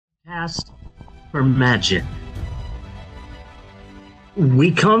Podcast for magic.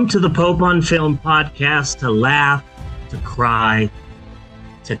 We come to the Pope on Film podcast to laugh, to cry,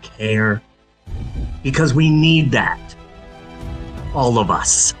 to care, because we need that. All of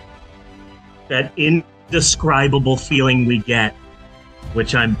us. That indescribable feeling we get,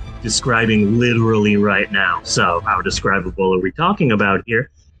 which I'm describing literally right now. So, how describable are we talking about here?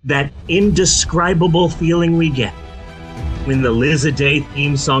 That indescribable feeling we get when the Liz a Day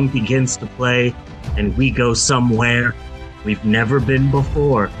theme song begins to play and we go somewhere we've never been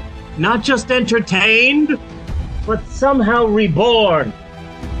before. Not just entertained, but somehow reborn.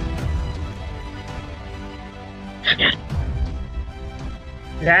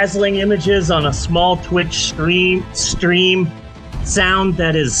 Dazzling images on a small Twitch stream, sound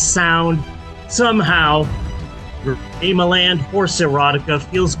that is sound. Somehow, Amaland horse erotica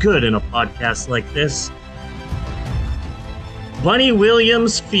feels good in a podcast like this. Bunny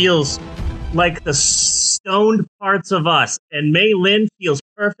Williams feels like the stoned parts of us, and Mei Lin feels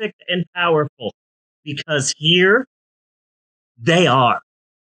perfect and powerful, because here they are.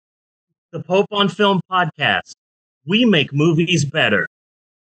 The Pope on Film podcast. We make movies better.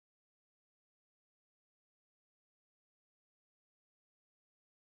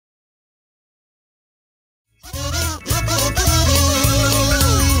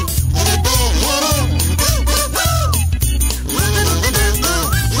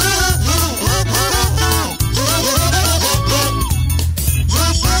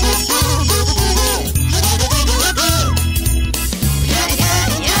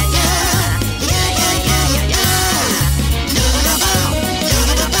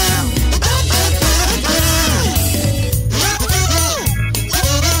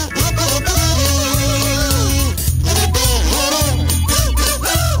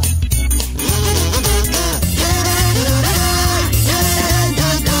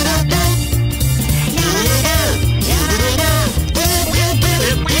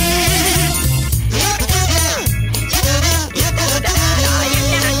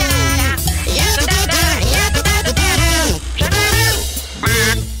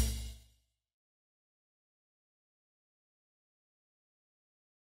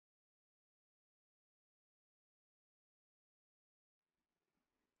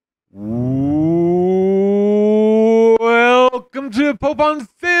 Welcome to Pope on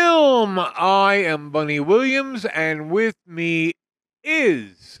Film. I am Bunny Williams, and with me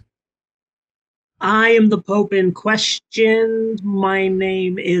is... I am the Pope in question. My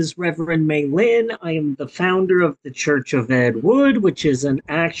name is Reverend Mei Lin. I am the founder of the Church of Ed Wood, which is an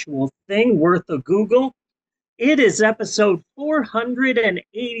actual thing worth a Google. It is episode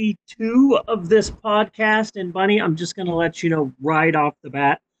 482 of this podcast. And Bunny, I'm just going to let you know right off the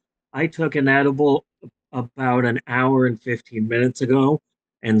bat, I took an edible about an hour and 15 minutes ago.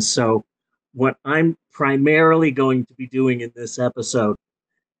 And so what I'm primarily going to be doing in this episode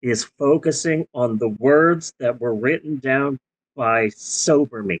is focusing on the words that were written down by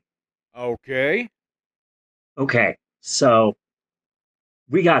Sober Me. Okay. Okay, so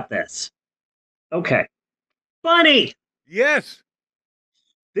we got this. Okay. Bunny! Yes.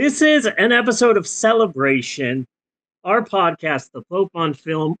 This is an episode of Celebration. Our podcast, The Pope on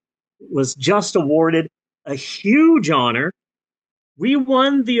Film, was just awarded a huge honor. We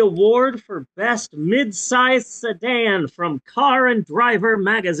won the award for Best Mid-Sized Sedan from Car and Driver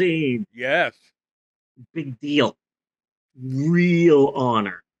magazine. Yes. Big deal. Real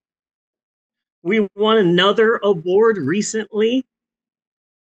honor. We won another award recently.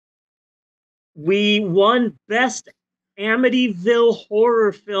 We won Best Amityville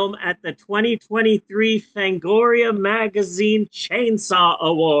Horror Film at the 2023 Fangoria Magazine Chainsaw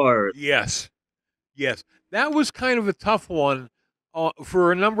Awards. Yes. Yes. That was kind of a tough one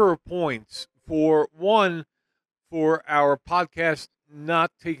for a number of points. For one, for our podcast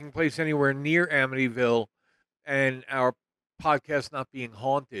not taking place anywhere near Amityville and our podcast not being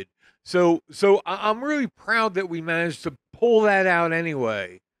haunted. So I'm really proud that we managed to pull that out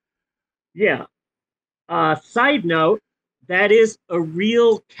anyway. Yeah. Side note, that is a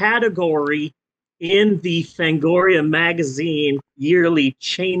real category in the Fangoria Magazine yearly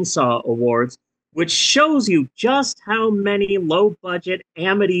Chainsaw Awards, which shows you just how many low-budget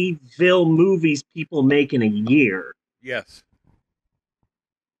Amityville movies people make in a year. Yes.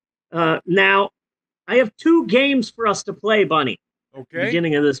 Now, I have two games for us to play, Bunny. Okay.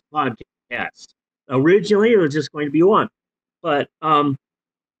 Beginning of this podcast. Originally, it was just going to be one. But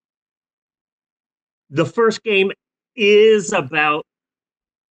the first game is about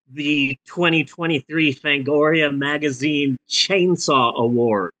the 2023 Fangoria Magazine Chainsaw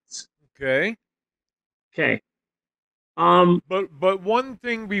Awards. Okay. Okay. Um, But one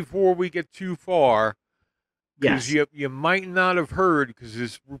thing before we get too far, because yes, you might not have heard, because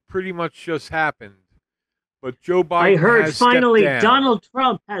this pretty much just happened. But Joe I Biden heard has stepped finally down. Donald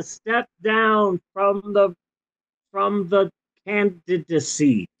Trump has stepped down from the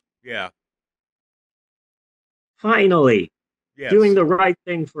candidacy. Yeah. Finally, doing Yes. the right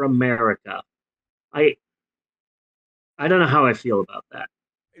thing for America. I I don't know how I feel about that.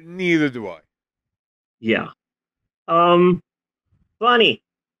 Neither do I. Yeah. Um, Funny.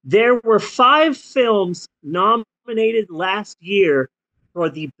 There were five films nominated last year for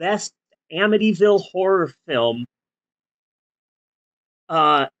the best Amityville horror film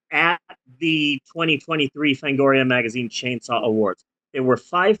at the 2023 Fangoria Magazine Chainsaw Awards. There were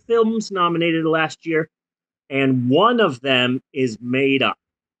five films nominated last year, and one of them is made up.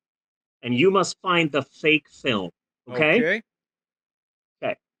 And you must find the fake film. Okay? Okay.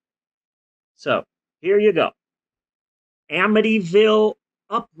 Okay. So here you go. Amityville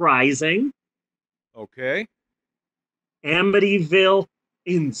Uprising, Okay. Amityville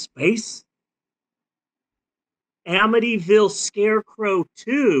in Space, Amityville Scarecrow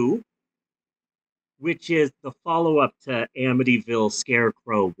 2, which is the follow up to Amityville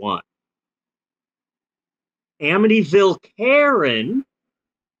Scarecrow 1, Amityville Karen,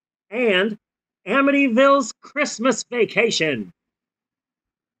 and Amityville's Christmas Vacation.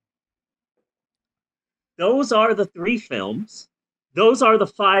 Those are the three films. Those are the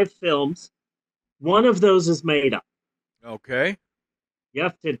five films. One of those is made up. Okay. You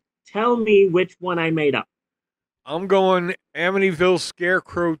have to tell me which one I made up. I'm going Amityville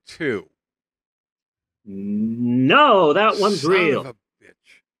Scarecrow 2. No, that one's Son of real. a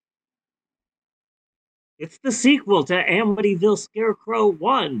bitch. It's the sequel to Amityville Scarecrow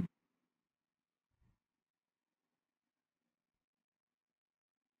 1.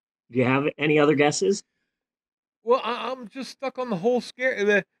 Do you have any other guesses? Well, I'm just stuck on the whole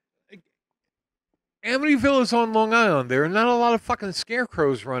scare. Amityville is on Long Island. There are not a lot of fucking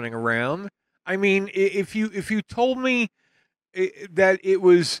scarecrows running around. I mean, if you told me that it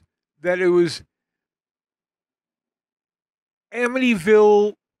was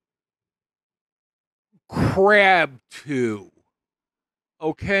Amityville Crab 2,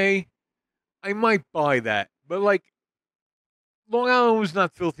 okay, I might buy that. But like Long Island was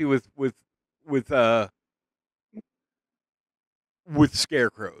not filthy with uh with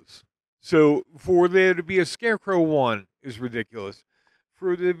scarecrows. So for there to be a Scarecrow 1 is ridiculous.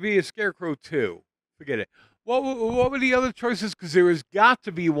 For there to be a Scarecrow 2, forget it. What were the other choices? Because there has got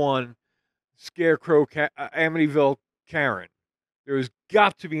to be one Scarecrow Amityville Karen. There has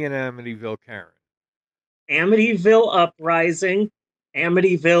got to be an Amityville Karen. Amityville Uprising,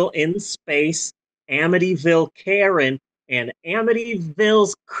 Amityville in Space, Amityville Karen, and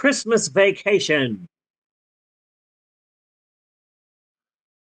Amityville's Christmas Vacation.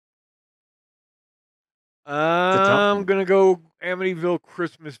 It's a tough I'm one. gonna go Amityville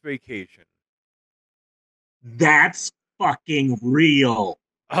Christmas Vacation. That's fucking real.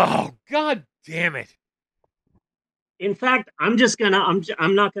 Oh, god damn it. In fact, I'm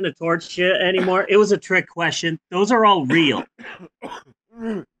not gonna torch you anymore. It was a trick question. Those are all real.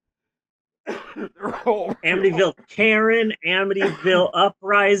 They're all real. Amityville Karen, Amityville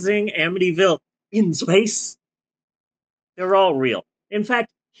Uprising, Amityville in Space. They're all real. In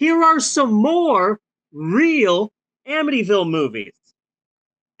fact, here are some more real Amityville movies: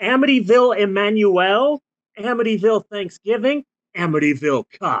 Amityville Emmanuel, Amityville Thanksgiving, Amityville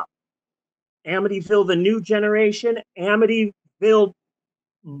Cop, Amityville The New Generation, Amityville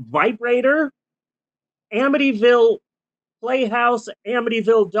Vibrator, Amityville Playhouse,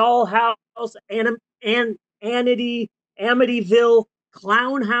 Amityville Dollhouse, Amityville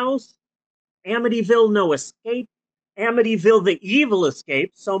Clown House, Amityville No Escape, Amityville The Evil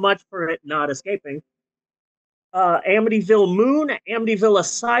Escape, so much for it not escaping, Amityville Moon, Amityville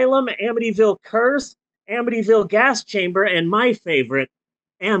Asylum, Amityville Curse, Amityville Gas Chamber, and my favorite,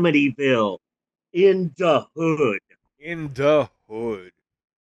 Amityville in the Hood. In the hood.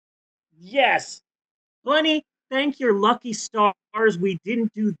 Yes, Bunny, thank your lucky stars we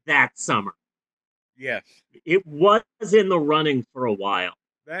didn't do that summer. Yes. It was in the running for a while.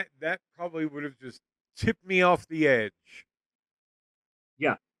 That probably would have just tipped me off the edge.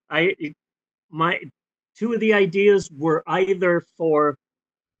 Yeah, my two of the ideas were either for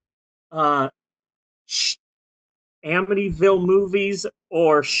uh, Amityville movies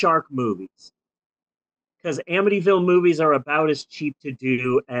or shark movies, because Amityville movies are about as cheap to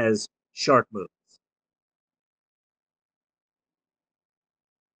do as shark movies.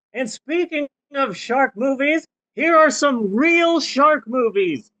 And speaking of shark movies, here are some real shark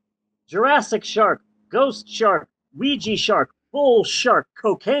movies: Jurassic Shark, Ghost Shark, Ouija shark, bull shark,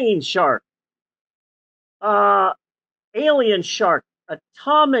 cocaine shark, uh, alien shark,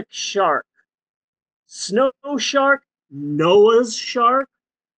 atomic shark, snow shark, Noah's shark,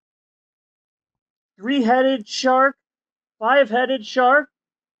 three-headed shark, five-headed shark,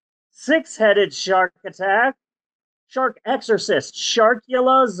 six-headed shark attack, shark exorcist,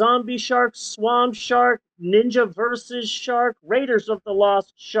 sharkula, zombie shark, swamp shark, ninja versus shark, raiders of the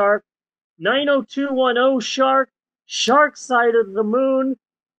lost shark, 90210 shark, shark side of the moon,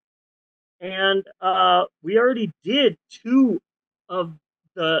 and we already did two of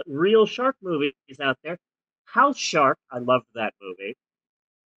the real shark movies out there. House Shark, I loved that movie,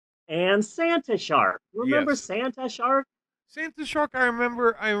 and Santa Shark. Remember Yes. Santa Shark? Santa Shark, I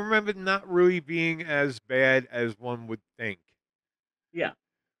remember not really being as bad as one would think. Yeah.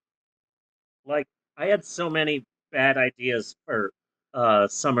 Like, I had so many bad ideas for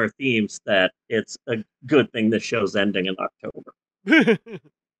summer themes that it's a good thing the show's ending in October.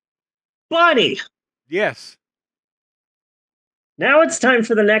 Bunny! Yes. Now it's time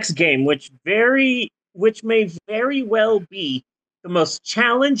for the next game, which may very well be the most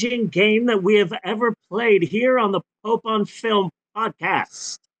challenging game that we have ever played here on the Pope on Film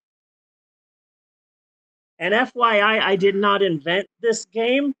podcast. And FYI, I did not invent this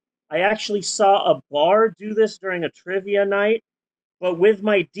game. I actually saw a bar do this during a trivia night, but with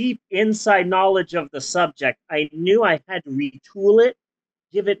my deep inside knowledge of the subject, I knew I had to retool it,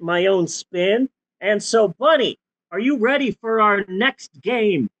 give it my own spin. And so, Bunny, are you ready for our next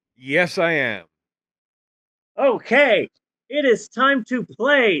game? Yes, I am. Okay, it is time to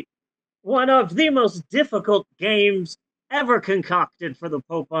play one of the most difficult games ever concocted for the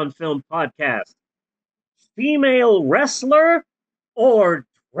Pope on Film podcast. Female wrestler or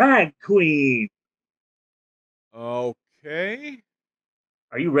drag queen? Okay.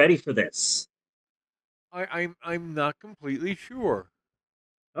 Are you ready for this? I'm not completely sure.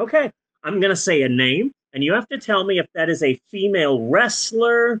 Okay, I'm going to say a name, and you have to tell me if that is a female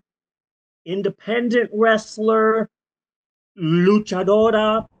wrestler, independent wrestler,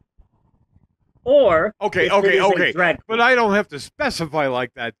 luchadora, or Okay, if it is a drag queen. But I don't have to specify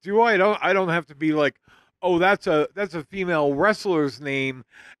like that, do I? I don't have to be like, oh, that's a female wrestler's name,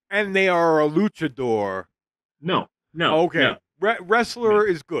 and they are a luchador. No. Okay. No. Wrestler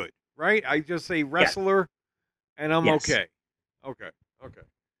is good, right? I just say wrestler, and I'm Yes. okay. Okay.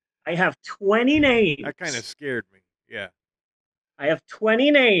 I have 20 names. That kind of scared me. Yeah. I have 20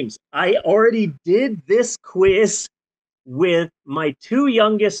 names. I already did this quiz with my two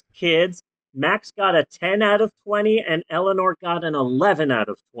youngest kids. Max got a 10 out of 20, and Eleanor got an 11 out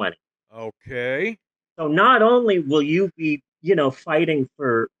of 20. Okay. So not only will you be, fighting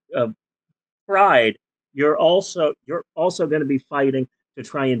for pride, you're also going to be fighting to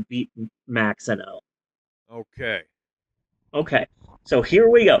try and beat Max and Elle. Okay. Okay. So here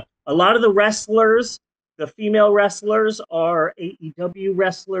we go. A lot of the wrestlers, the female wrestlers, are AEW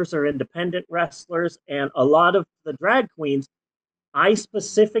wrestlers or independent wrestlers, and a lot of the drag queens I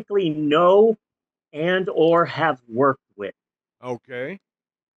specifically know and or have worked with. Okay.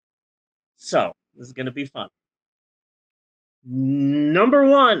 So this is going to be fun. Number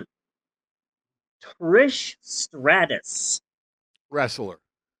 1, Trish Stratus. Wrestler.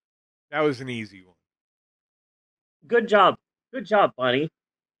 That was an easy one. Good job, Bunny.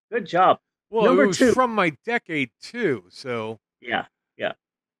 Good job. Well, Number it was 2. from my decade too, so Yeah.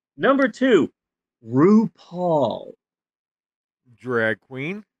 Number 2, RuPaul. drag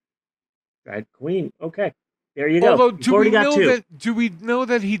queen. Drag queen. Okay. There you go. Although, do we know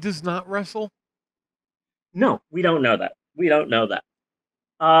that he does not wrestle? No, we don't know that.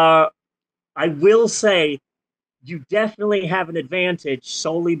 I will say you definitely have an advantage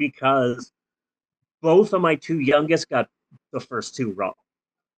solely because both of my two youngest got the first two wrong.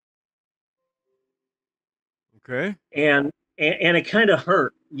 Okay. And it kind of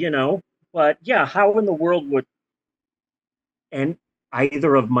hurt, But yeah, how in the world would and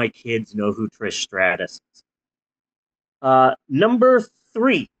either of my kids know who Trish Stratus is? Number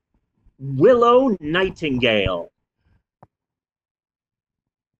 3, Willow Nightingale.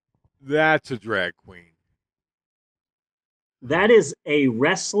 That's a drag queen. That is a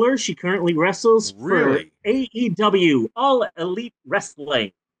wrestler. She currently wrestles for AEW, All Elite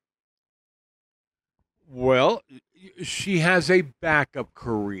Wrestling. Well, she has a backup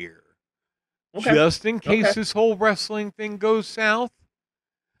career. Okay. Just in case this whole wrestling thing goes south.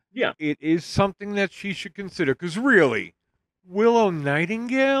 Yeah. It is something that she should consider. Because really, Willow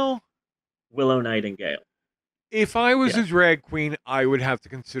Nightingale? Willow Nightingale. If I was a drag queen, I would have to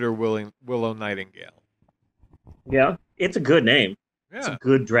consider Willow Nightingale. Yeah, it's a good name. Yeah. It's a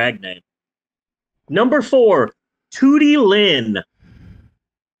good drag name. Number 4, Tootie Lynn.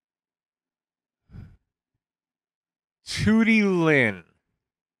 Tootie Lynn.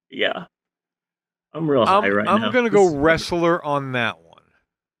 Yeah. I'm real high right I'm now. gonna go wrestler on that one.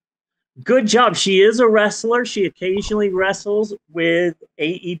 Good job. She is a wrestler. She occasionally wrestles with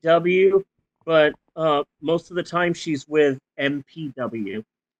AEW, but most of the time she's with MPW.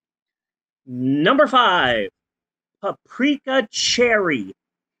 Number 5, Paprika Cherry.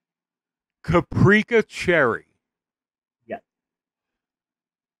 Caprica Cherry. Yeah.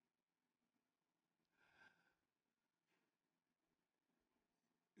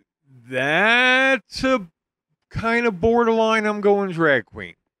 That's a kind of borderline. I'm going drag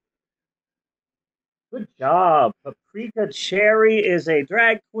queen. Good job. Paprika Cherry is a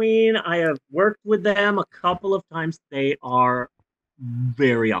drag queen. I have worked with them a couple of times. They are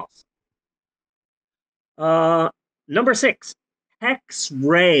very awesome. Number 6, Hex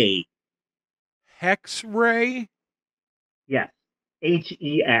Ray. Hex Ray. Yes.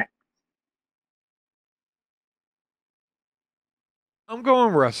 HEX. I'm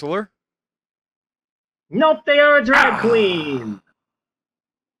going wrestler. Nope, they are a drag queen.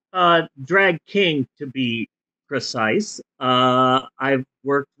 Drag king to be precise. I've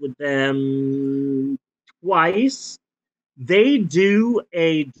worked with them twice. They do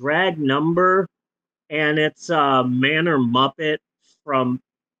a drag number, and it's Man or Muppet from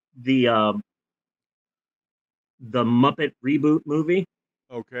the the Muppet reboot movie,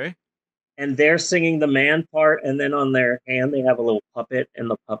 Okay. and they're singing the man part, and then on their hand they have a little puppet, and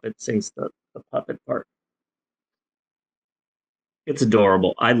the puppet sings the puppet part. It's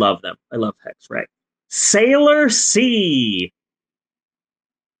adorable. I love them. I love Hex Ray. Sailor C.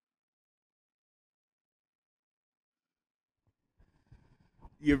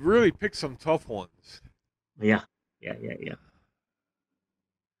 You've really picked some tough ones. Yeah.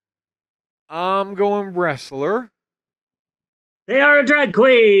 I'm going wrestler. They are a drag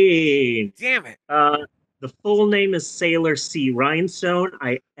queen. Damn it. The full name is Sailor C. Rhinestone.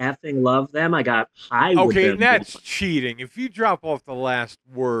 I effing love them. I got high with Okay, them. that's cheating. If you drop off the last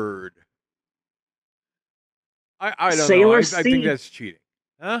word, I don't Sailor know. C. I think that's cheating.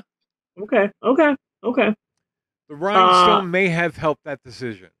 Huh? Okay. The rhinestone may have helped that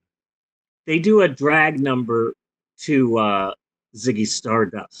decision. They do a drag number to Ziggy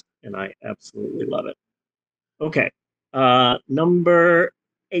Stardust, and I absolutely love it. Okay. Number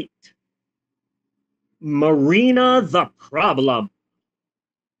 8. Marina the Problem.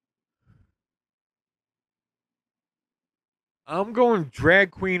 I'm going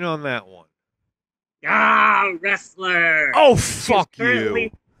drag queen on that one. Ah, wrestler. Oh, fuck you.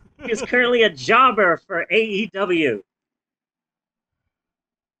 She's currently a jobber for AEW.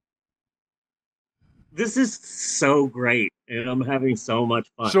 This is so great, and I'm having so much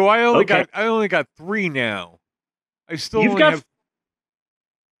fun. So I only got 3 now. I still only have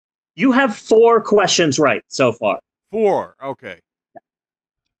You have 4 questions right so far. 4. Okay.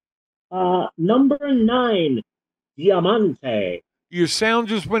 Number 9, Diamante. Your sound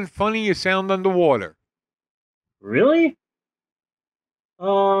just went funny. You sound underwater. Really?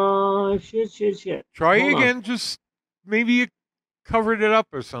 Shit. Try Hold again. on. Just maybe you covered it up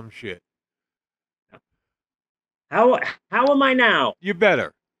or some shit. How am I now? You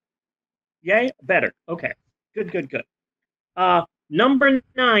better. Yay? Better. Okay. Good. Number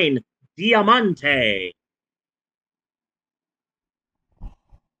 9, Diamante.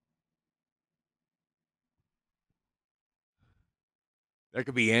 That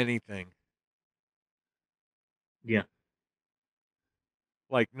could be anything. Yeah.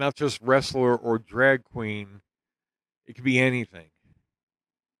 Like not just wrestler or drag queen. It could be anything.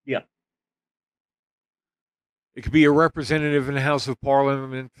 Yeah. It could be a representative in the House of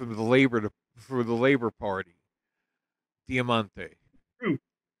Parliament for the Labor Party. Diamante. True.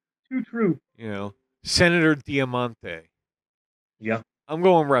 Too true. You know, Senator Diamante. Yeah. I'm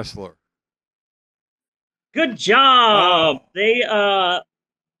going wrestler. Good job. Oh. They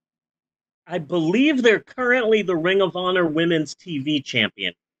I believe they're currently the Ring of Honor Women's TV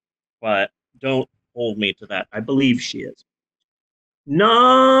champion, but don't hold me to that. I believe she is.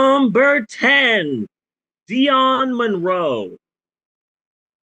 Number 10, Dion Monroe.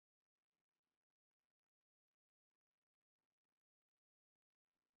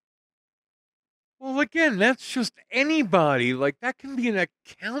 Well, again, that's just anybody. Like that can be an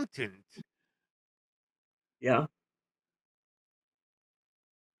accountant. Yeah.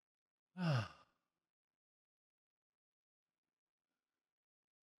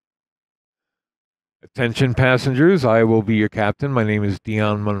 Attention passengers, I will be your captain. My name is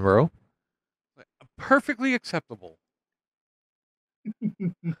Dion Monroe. Perfectly acceptable.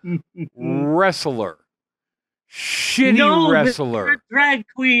 Wrestler. Shitty No, they're a wrestler. drag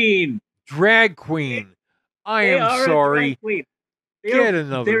queen. Drag queen. I They am are a drag sorry. queen. Get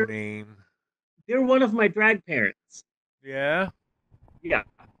another They're name. they're one of my drag parents. Yeah. Yeah,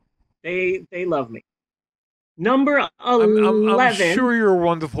 they love me. Number I'm 11, sure you're a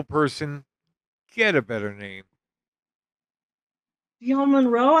wonderful person. Get a better name. Dion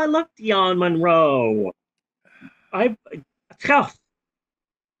Monroe. I love Dion Monroe. I tough.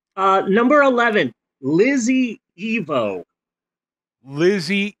 Number 11, Lizzie Evo.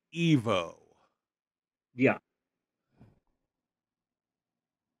 Lizzie Evo. Yeah.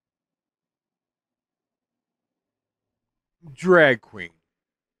 Drag queen.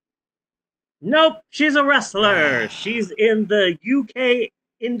 Nope, she's a wrestler. She's in the UK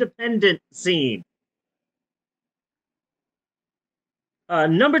independent scene.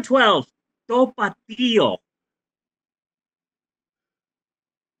 Number 12, Topatillo.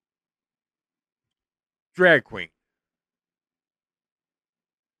 Drag queen.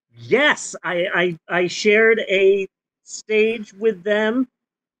 Yes, I shared a stage with them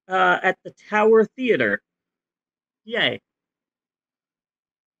at the Tower Theater. Yay.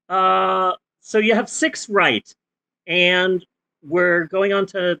 So you have 6 right, and we're going on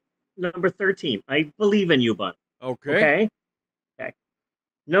to number 13. I believe in you, bud. Okay. Okay? Okay.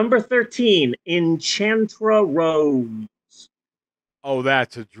 Number 13, Enchantra Rose. Oh,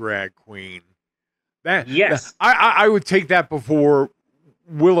 that's a drag queen. That Yes. I would take that before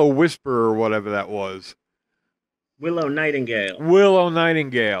Willow Whisper or whatever that was. Willow Nightingale. Willow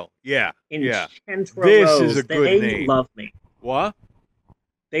Nightingale. Yeah. Yeah. Enchantra This is a Rose. good They name. love me. What?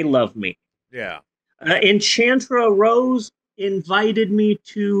 They love me. Yeah. Enchantra Rose invited me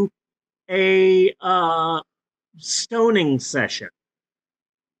to a stoning session.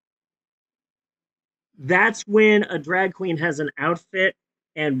 That's when a drag queen has an outfit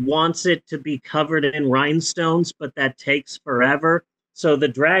and wants it to be covered in rhinestones, but that takes forever. So the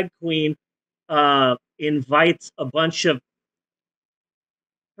drag queen invites a bunch of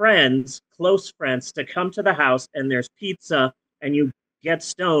friends, close friends, to come to the house, and there's pizza, and you get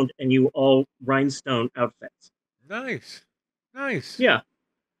stoned, and you all rhinestone outfits. Nice. Nice. Yeah.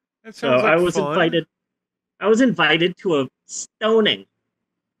 That So sounds like fun. I was invited to a stoning.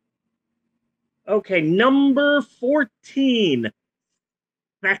 Okay, number 14,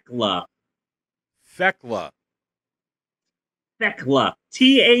 Thekla. Thekla. Thekla.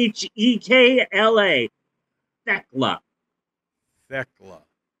 Thekla. Thekla. Thekla.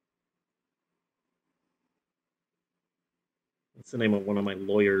 That's the name of one of my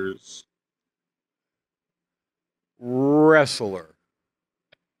lawyers. Wrestler.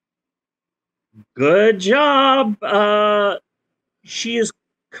 Good job. She is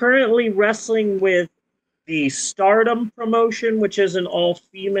currently wrestling with the Stardom promotion, which is an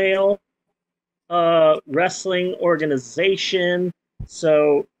all-female wrestling organization.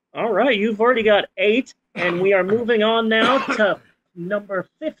 So, all right, you've already got 8, and we are moving on now to number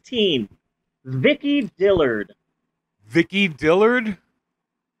 15, Vicky Dillard. Vicky Dillard?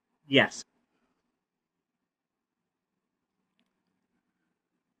 Yes.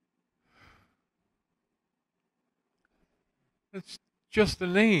 That's just a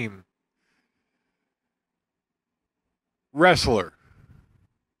name. Wrestler.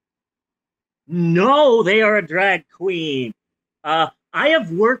 No, they are a drag queen. I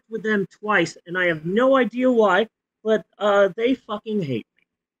have worked with them twice, and I have no idea why, but they fucking hate me.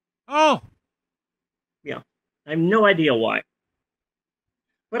 Oh. Yeah, I have no idea why.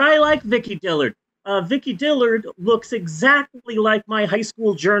 But I like Vicky Dillard. Vicky Dillard looks exactly like my high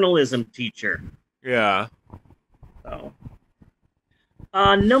school journalism teacher. Yeah. So,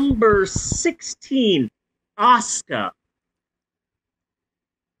 number 16, Asuka.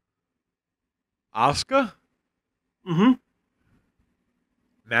 Asuka? Mm-hmm.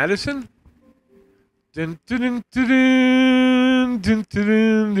 Madison? Dun, dun, dun, dun, dun,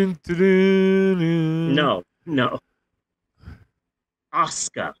 dun, dun, dun, dun. No.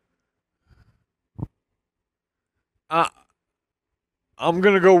 Asuka. I'm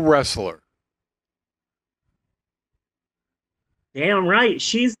going to go wrestler. Damn right.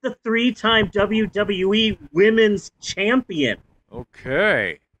 She's the 3-time WWE Women's Champion.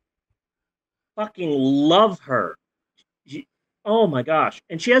 Okay. Fucking love her. Oh my gosh.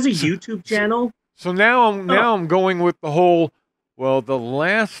 And she has a YouTube channel. So now I'm going with the whole, well, the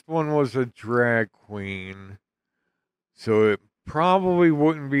last one was a drag queen. So it probably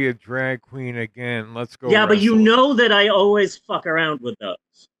wouldn't be a drag queen again. Let's go. Yeah, wrestler. but you know that I always fuck around with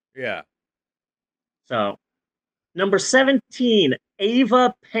those. Yeah. So, number 17,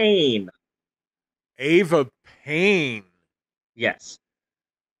 Ava Payne. Ava Payne. Yes.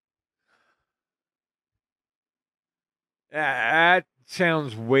 That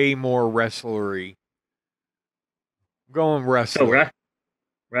sounds way more wrestlery. Going So, wrestler.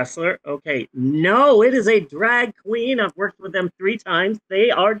 wrestler? Okay. No, it is a drag queen. I've worked with them 3 times.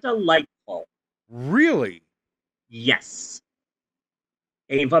 They are delightful. Really? Yes.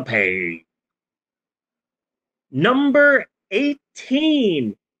 Ava Pay. Number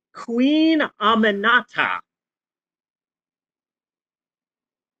 18, Queen Aminata.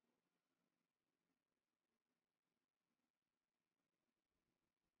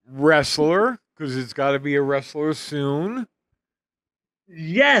 Wrestler, because it's got to be a wrestler soon.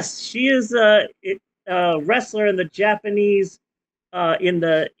 Yes, she is a wrestler in the Japanese, in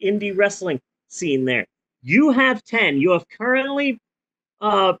the indie wrestling scene there. You have 10. You have currently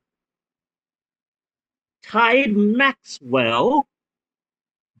uh, tied Maxwell,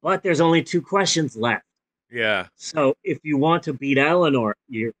 but there's only 2 questions left. Yeah. So if you want to beat Eleanor,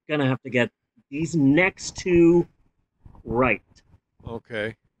 you're going to have to get these next 2 right.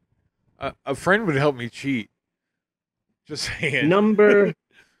 Okay. A friend would help me cheat. Just saying. Number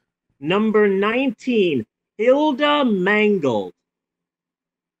number 19, Hilda Mangold.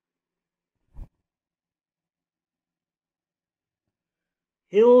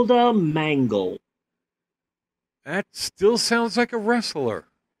 Hilda Mangold. That still sounds like a wrestler.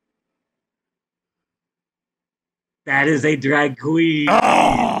 That is a drag queen.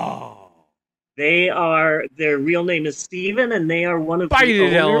 Oh! Their real name is Steven, and they are one of Bite the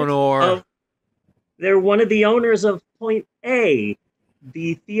it, owners Eleanor. they're one of the owners of Point A,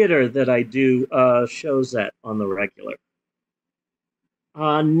 the theater that I do shows at on the regular.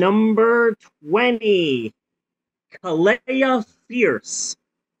 Number 20, Kalea Fierce.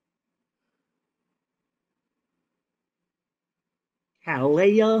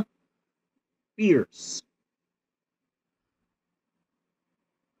 Kalea Fierce.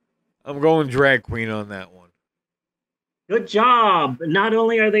 I'm going drag queen on that one. Good job. Not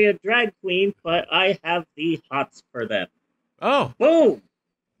only are they a drag queen, but I have the hots for them. Oh. Boom.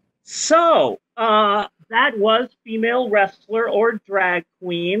 So, that was female wrestler or drag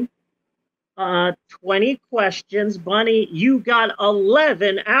queen. 20 questions. Bunny, you got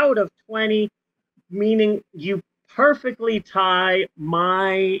 11 out of 20, meaning you perfectly tie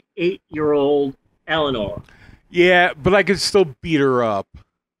my 8-year-old Eleanor. Yeah, but I could still beat her up.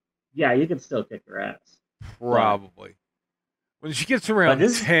 Yeah, you can still kick her ass. Probably. When she gets around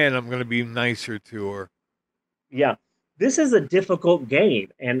 10, I'm going to be nicer to her. Yeah. This is a difficult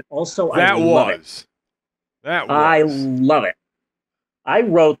game, and also I love it. I love it. I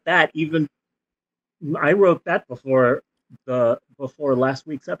wrote that before last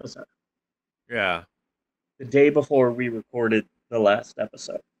week's episode. Yeah. The day before we recorded the last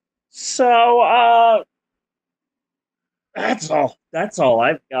episode. So that's all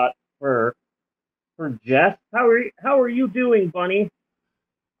I've got for Jeff. How are you doing, Bunny?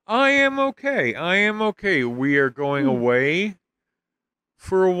 I am okay. We are going away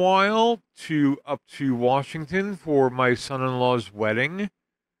for a while up to Washington for my son-in-law's wedding.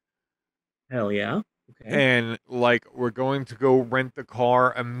 Hell yeah. Okay. And we're going to go rent the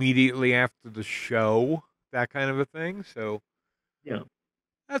car immediately after the show, that kind of a thing. So yeah,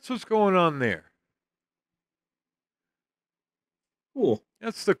 that's what's going on there. Cool.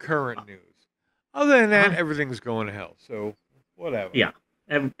 That's the current news. Other than that, everything's going to hell. So whatever. Yeah.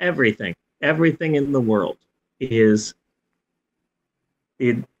 Everything in the world is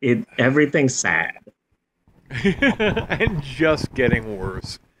everything's sad. And just getting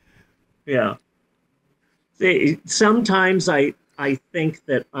worse. Yeah. See, sometimes I think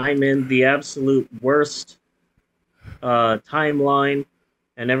that I'm in the absolute worst timeline,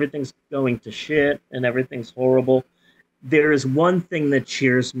 and everything's going to shit, and everything's horrible. There is one thing that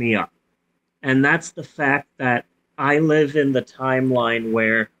cheers me up, and that's the fact that I live in the timeline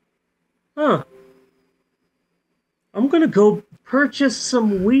where, I'm going to go purchase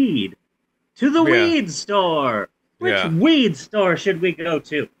some weed to the weed store. Which weed store should we go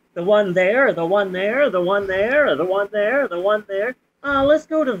to? The one there, the one there, the one there, or the one there, the one there? Let's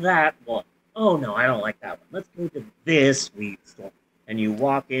go to that one. Oh, no, I don't like that one. Let's go to this weed store. And you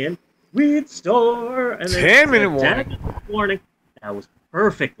walk in, weed store, and then 10-minute warning. That was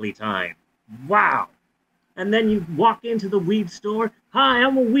perfectly timed. Wow. And then you walk into the weed store. Hi,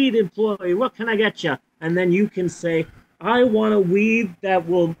 I'm a weed employee. What can I get you? And then you can say, I want a weed that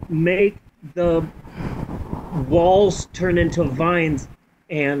will make the walls turn into vines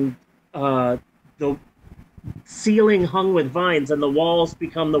and the ceiling hung with vines and the walls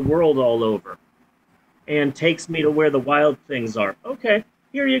become the world all over and takes me to where the wild things are. Okay,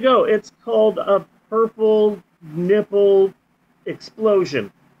 here you go. It's called a purple nipple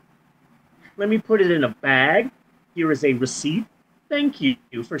explosion. Let me put it in a bag. Here is a receipt. Thank you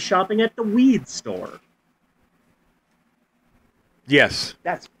for shopping at the weed store. Yes.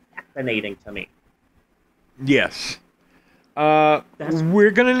 That's fascinating to me. Yes.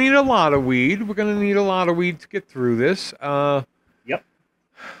 We're going to need a lot of weed. We're going to need a lot of weed to get through this. Yep.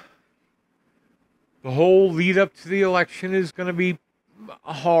 The whole lead up to the election is going to be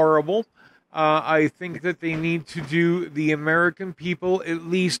horrible. I think that they need to do the American people at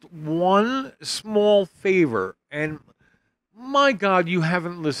least one small favor. And my God, you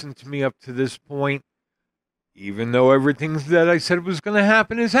haven't listened to me up to this point, even though everything that I said was going to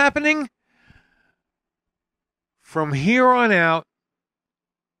happen is happening. From here on out,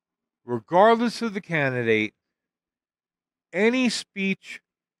 regardless of the candidate, any speech,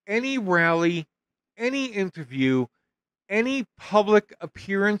 any rally, any interview, any public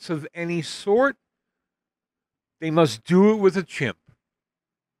appearance of any sort, they must do it with a chimp.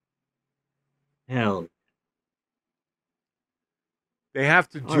 Hell. They have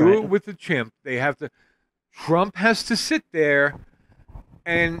to do it with a chimp. They have to. Trump has to sit there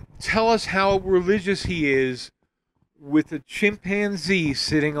and tell us how religious he is with a chimpanzee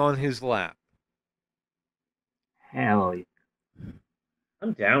sitting on his lap. Hell yeah.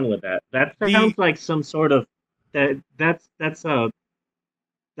 I'm down with that. That sounds like some sort of that's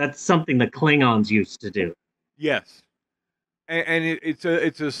something the Klingons used to do. Yes, and it's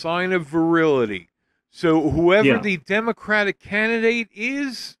a sign of virility. So whoever the Democratic candidate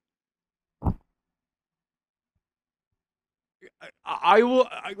is, I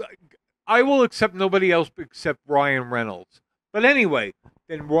will accept nobody else except Ryan Reynolds. But anyway,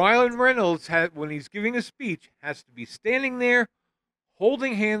 then Ryan Reynolds, when he's giving a speech, has to be standing there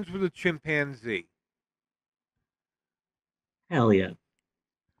holding hands with a chimpanzee. Hell yeah.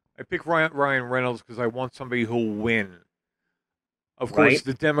 I pick Ryan Reynolds because I want somebody who'll win. Of course,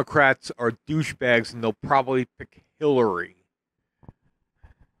 the Democrats are douchebags, and they'll probably pick Hillary.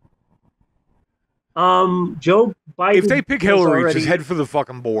 Joe Biden. If they pick Hillary, just head for the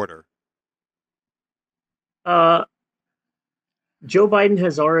fucking border. Joe Biden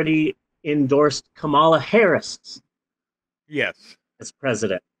has already endorsed Kamala Harris. Yes. As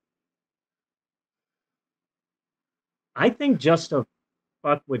president. I think just to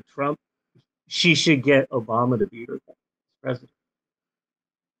fuck with Trump, she should get Obama to be her president.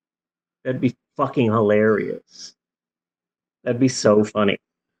 That'd be fucking hilarious. That'd be so funny.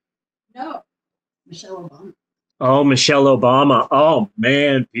 No. Michelle Obama. Oh, Michelle Obama. Oh,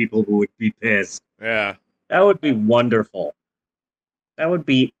 man, people would be pissed. Yeah. That would be wonderful. That would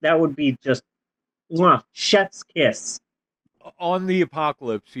be just chef's kiss. On the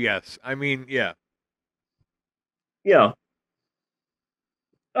apocalypse, yes. I mean, yeah. Yeah.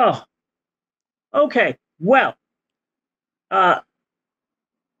 Oh. Okay. Well.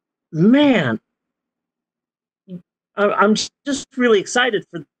 Man. I'm just really excited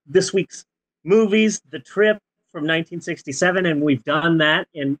for this week's movies, The Trip from 1967, and we've done that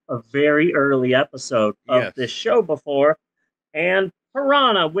in a very early episode of this show before, and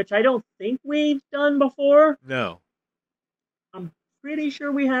Piranha, which I don't think we've done before. No. I'm pretty sure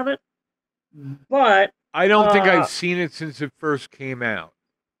we haven't, but I don't think I've seen it since it first came out.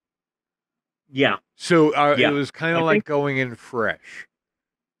 Yeah. So it was kind of like going in fresh.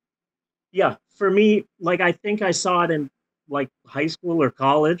 Yeah, for me, like I think I saw it in like high school or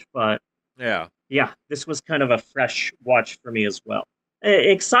college, but yeah, this was kind of a fresh watch for me as well.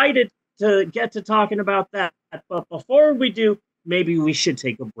 Excited to get to talking about that, but before we do, maybe we should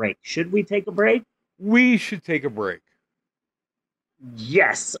take a break. Should we take a break? We should take a break.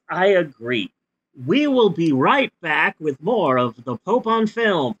 Yes, I agree. We will be right back with more of The Pope on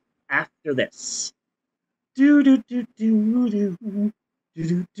Film after this. Do do do do do do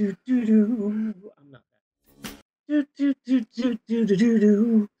do do do do. I'm not that. Do do do do do do do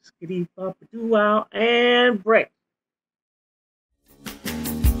do. Skitty pop do wow and break.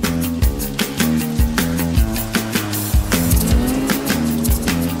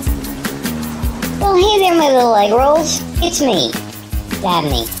 Well, hey there, my little egg rolls. It's me,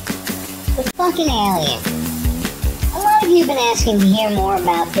 Dabney, the fucking alien. A lot of you have been asking to hear more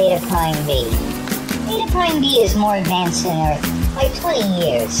about Theta Prime B. Theta Prime B is more advanced than Earth by 20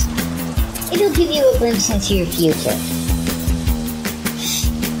 years. It'll give you a glimpse into your future.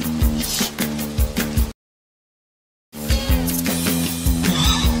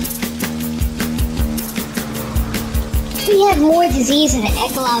 We have more disease and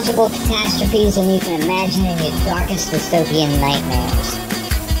ecological catastrophes than you can imagine in your darkest dystopian nightmares.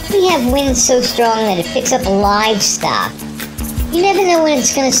 We have winds so strong that it picks up livestock. You never know when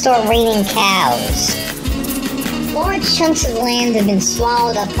it's going to start raining cows. Large chunks of land have been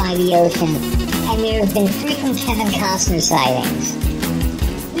swallowed up by the ocean, and there have been frequent Kevin Costner sightings.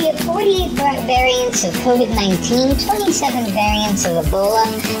 We have 48 variants of COVID-19, 27 variants of Ebola,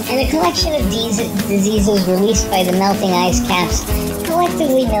 and a collection of diseases released by the melting ice caps,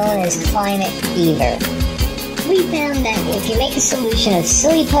 collectively known as climate fever. We found that if you make a solution of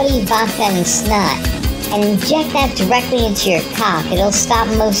silly putty, vodka, and snot, and inject that directly into your cock, it'll stop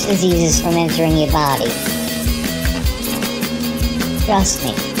most diseases from entering your body. Trust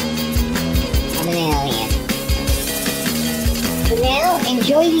me, I'm an alien. For now,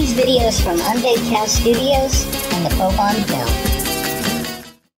 enjoy these videos from Undead Cow Studios and the Pope on Film.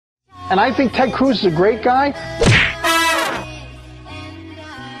 And I think Ted Cruz is a great guy.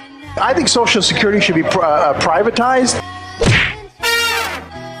 I think Social Security should be privatized.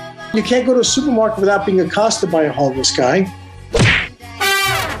 You can't go to a supermarket without being accosted by a homeless guy.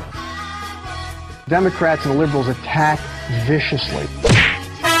 Democrats and liberals attack viciously.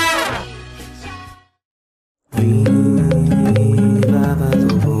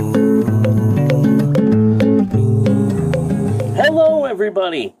 Hello,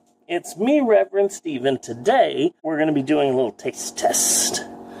 everybody. It's me, Reverend Stephen. Today, we're going to be doing a little taste test.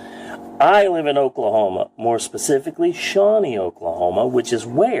 I live in Oklahoma, more specifically Shawnee, Oklahoma, which is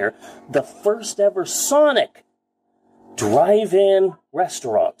where the first ever Sonic drive-in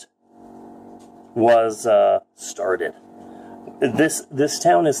restaurant was started. This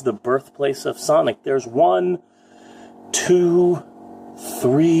town is the birthplace of Sonic. There's 1, 2,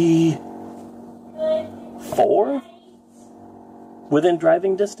 3, 4 within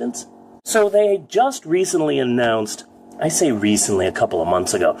driving distance. So they just recently announced, I say recently, a couple of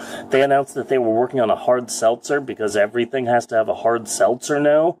months ago, they announced that they were working on a hard seltzer because everything has to have a hard seltzer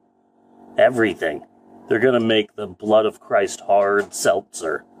now. Everything. They're going to make the Blood of Christ hard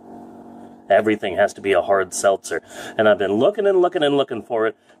seltzer. Everything has to be a hard seltzer. And I've been looking and looking and looking for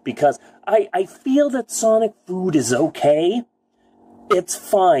it because I feel that Sonic food is okay. It's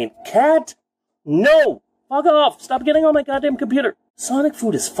fine. Cat? No! Fuck off! Stop getting on my goddamn computer. Sonic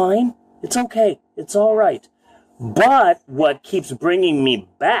food is fine. It's okay. It's alright. But what keeps bringing me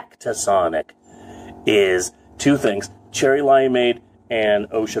back to Sonic is 2 things. Cherry limeade and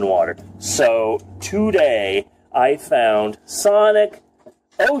ocean water. So today I found Sonic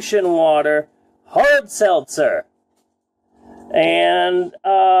Ocean Water Hard Seltzer. And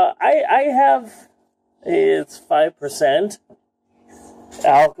I have, it's 5%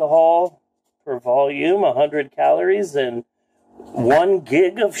 alcohol per volume, 100 calories, and 1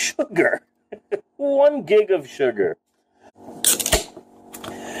 gig of sugar. 1 gig of sugar.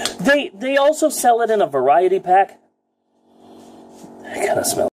 They also sell it in a variety pack. I kind of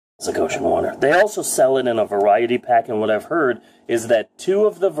smell like ocean water. They also sell it in a variety pack, and what I've heard is that 2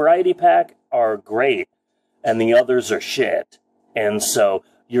 of the variety pack are great, and the others are shit. And so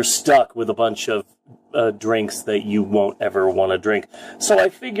you're stuck with a bunch of drinks that you won't ever want to drink. So I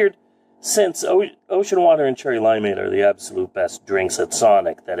figured, since ocean water and cherry limeade are the absolute best drinks at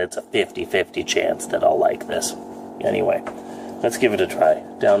Sonic, that it's a 50-50 chance that I'll like this. Anyway, let's give it a try.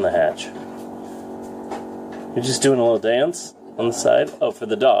 Down the hatch. You're just doing a little dance on the side? Oh, for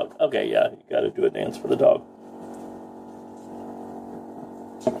the dog. Okay, yeah, you gotta do a dance for the dog.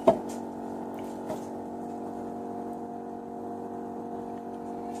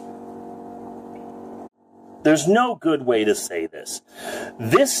 There's no good way to say this.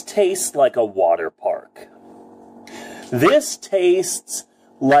 This tastes like a water park. This tastes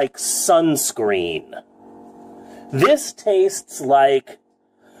like sunscreen. This tastes like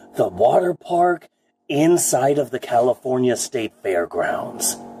the water park inside of the California State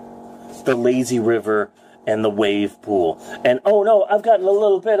Fairgrounds. The lazy river and the wave pool. And oh no, I've gotten a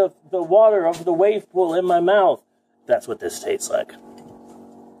little bit of the water of the wave pool in my mouth. That's what this tastes like.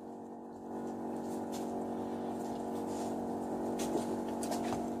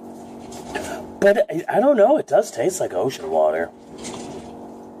 But I don't know, it does taste like ocean water.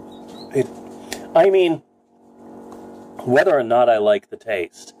 I mean, whether or not I like the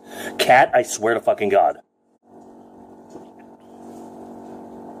taste. Cat, I swear to fucking God.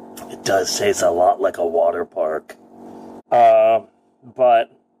 It does taste a lot like a water park. But,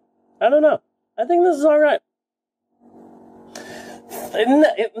 I don't know. I think this is alright.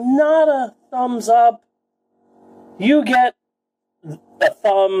 Not a thumbs up. You get a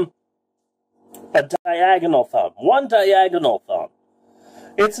thumb. A diagonal thumb. 1 diagonal thumb.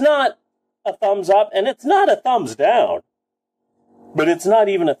 It's not a thumbs up, and it's not a thumbs down. But it's not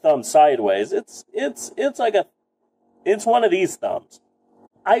even a thumb sideways. It's like it's one of these thumbs.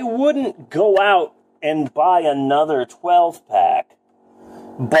 I wouldn't go out and buy another 12-pack.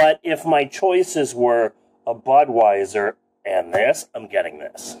 But if my choices were a Budweiser and this, I'm getting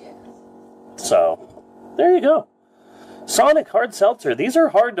this. So, there you go. Sonic Hard Seltzer. These are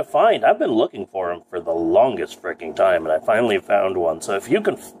hard to find. I've been looking for them for the longest freaking time, and I finally found one. So if you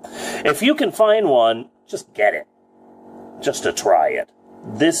can find one, just get it. Just to try it.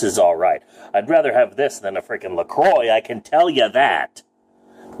 This is alright. I'd rather have this than a freaking LaCroix, I can tell you that.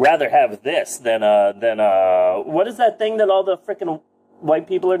 Rather have this than what is that thing that all the freaking white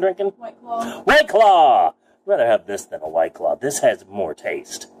people are drinking? White Claw. White Claw! Rather have this than a White Claw. This has more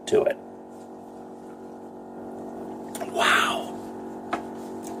taste to it. Wow.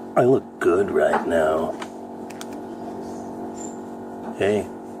 I look good right now. Hey.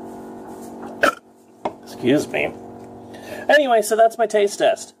 Excuse me. Anyway, so that's my taste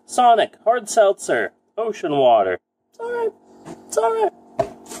test. Sonic, Hard Seltzer, Ocean Water. It's alright. It's alright.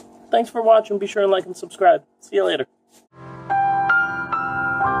 Thanks for watching. Be sure and like and subscribe. See you later.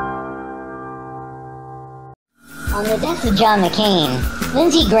 On the death of John McCain,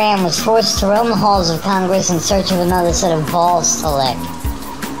 Lindsey Graham was forced to roam the halls of Congress in search of another set of balls to lick.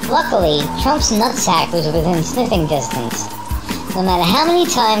 Luckily, Trump's nutsack was within sniffing distance. No matter how many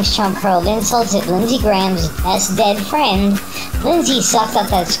times Trump hurled insults at Lindsey Graham's best dead friend, Lindsey sucked up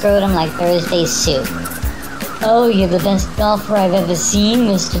that scrotum like Thursday's soup. Oh, you're the best golfer I've ever seen,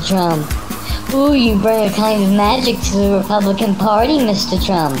 Mr. Trump. Ooh, you bring a kind of magic to the Republican Party, Mr.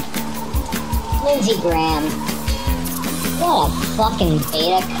 Trump. Lindsey Graham. What a fucking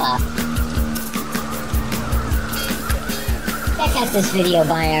beta cup. Check out this video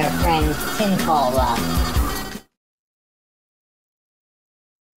by our friend Tim Caldwell.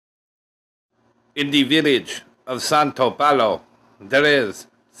 In the village of Santo Palo, there is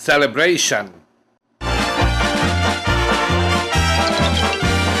celebration.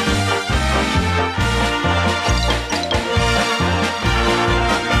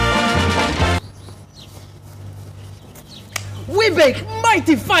 We bake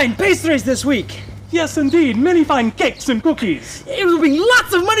mighty fine pastries this week. Yes, indeed. Many fine cakes and cookies. It will bring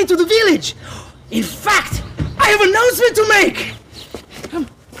lots of money to the village. In fact, I have an announcement to make.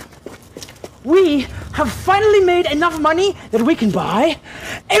 We have finally made enough money that we can buy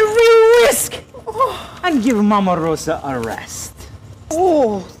a real whisk and give Mama Rosa a rest.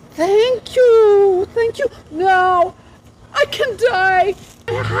 Oh, thank you. Thank you. Now I can die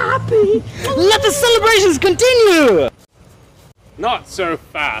happy. Let the celebrations continue. Not so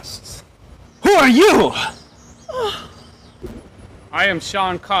fast. Who are you? I am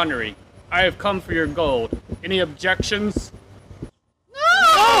Sean Connery. I have come for your gold. Any objections? No!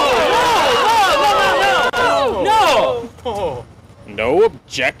 No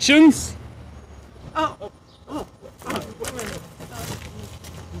objections?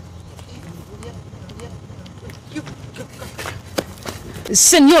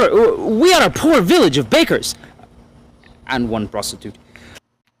 Senor, we are a poor village of bakers. And one prostitute.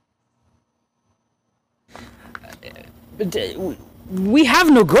 We have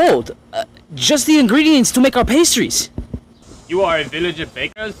no gold. Just the ingredients to make our pastries. You are a village of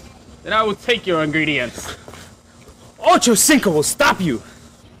bakers? Then I will take your ingredients. Ocho Cinco will stop you.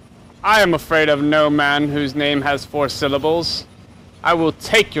 I am afraid of no man whose name has 4 syllables. I will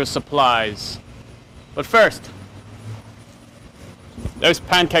take your supplies. But first, those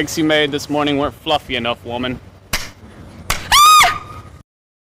pancakes you made this morning weren't fluffy enough, woman.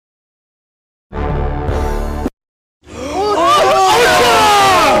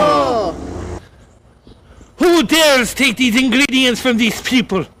 Who dares take these ingredients from these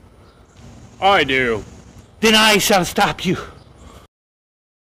people? I do. Then I shall stop you.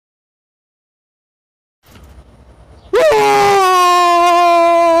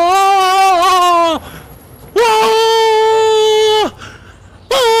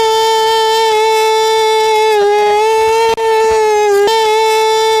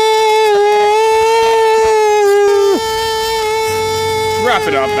 Wrap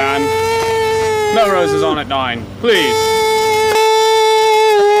it up, man. Melrose is on at 9. Please.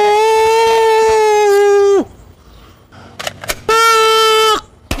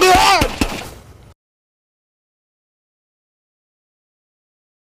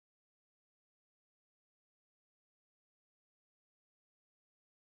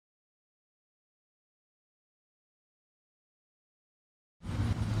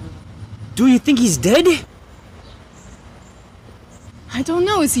 Do you think he's dead? I don't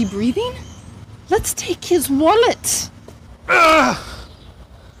know. Is he breathing? Let's take his wallet.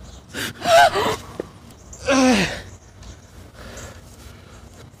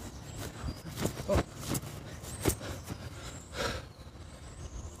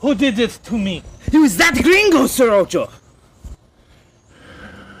 Who did this to me? It was that gringo, Sir Ocho.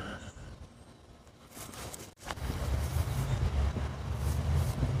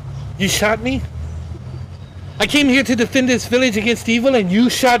 You shot me? I came here to defend this village against evil and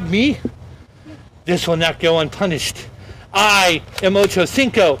you shot me? This will not go unpunished. I am Ocho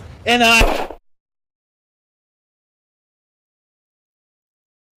Cinco and I...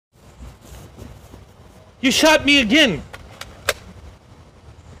 You shot me again.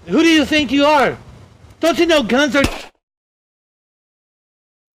 Who do you think you are? Don't you know guns are...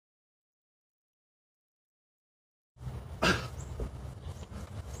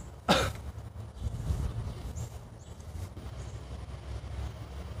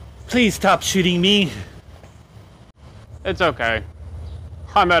 Please stop shooting me. It's okay.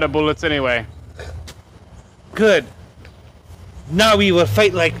 I'm out of bullets anyway. Good. Now we will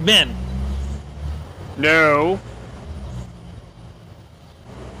fight like men. No.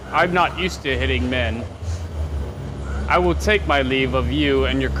 I'm not used to hitting men. I will take my leave of you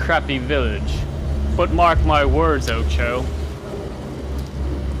and your crappy village. But mark my words, Ocho.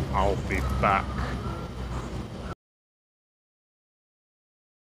 I'll be back.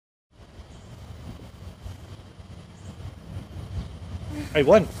 I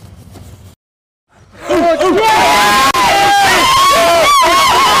won. Ocho,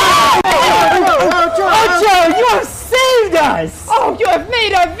 you have saved us! Oh, you have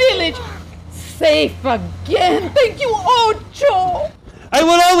made our village safe again. Thank you, Ocho. I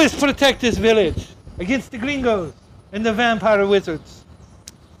will always protect this village against the gringos and the vampire wizards.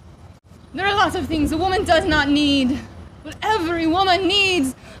 There are lots of things a woman does not need, but every woman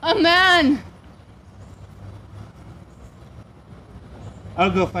needs a man. I'll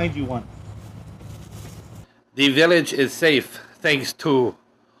go find you one. The village is safe thanks to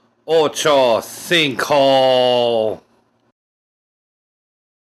Ocho Cinco.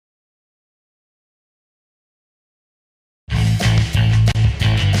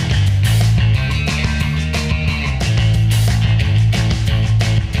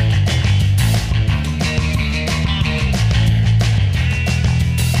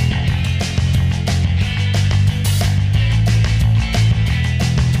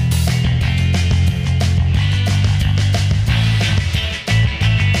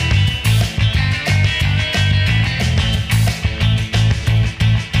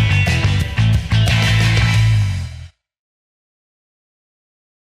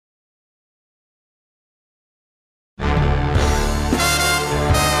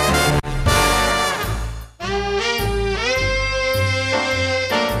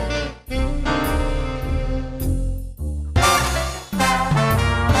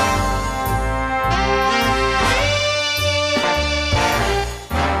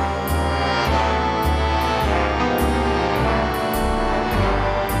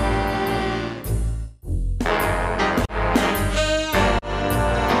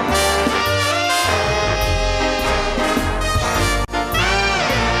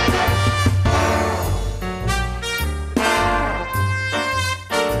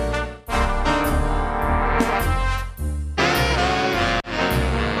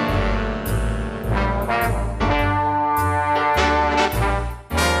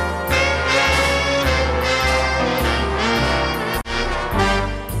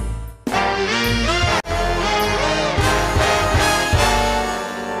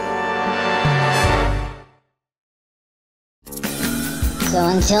 So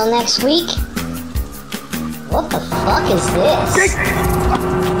until next week, what the fuck is this?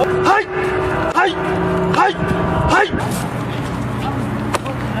 Hi! Hi! Hi! Hi!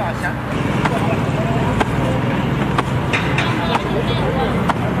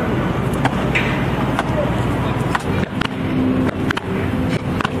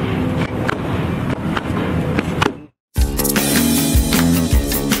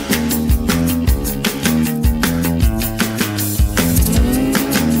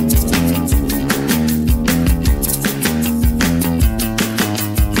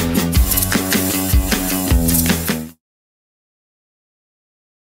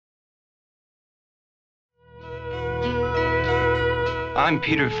 I'm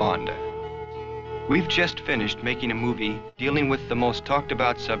Peter Fonda. We've just finished making a movie dealing with the most talked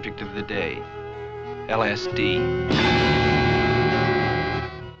about subject of the day, LSD.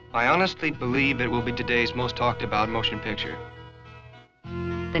 I honestly believe it will be today's most talked about motion picture.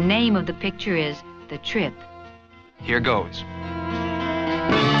 The name of the picture is The Trip. Here goes.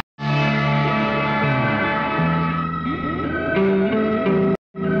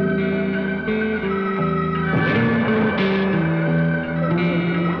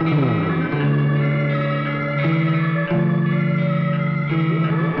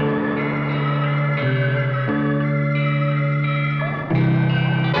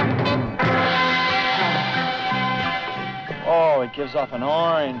 gives off an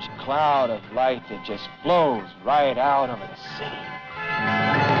orange cloud of light that just flows right out over the city.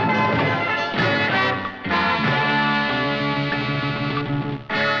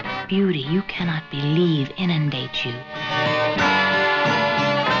 Beauty you cannot believe inundates you.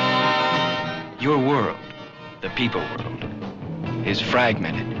 Your world, the people world, is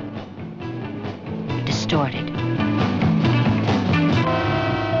fragmented. Distorted.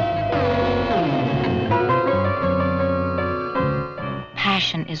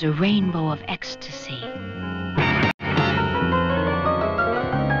 Passion is a rainbow of ecstasy.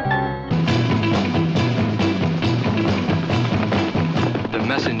 The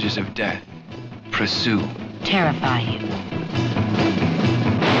messengers of death pursue. Terrify you.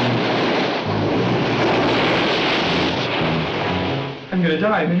 I'm gonna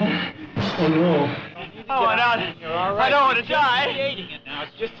die, man. Oh no. Oh, I don't want to die.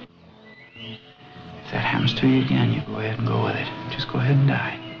 If that happens to you again, you go ahead and go with it. Just go ahead and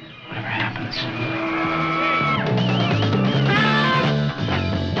die. Whatever happens.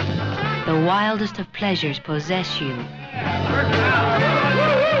 The wildest of pleasures possess you.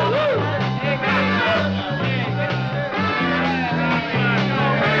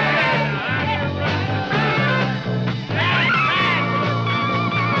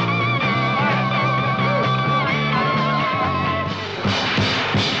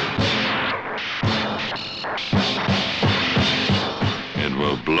 It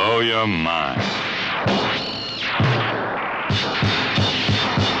will blow your mind.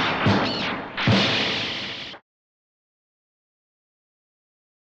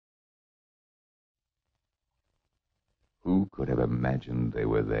 Who could have imagined they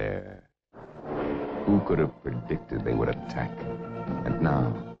were there? Who could have predicted they would attack? And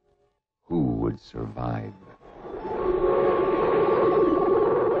now, who would survive?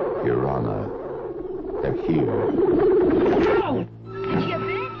 Piranha, they're here.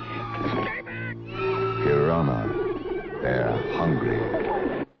 Piranha, they're hungry.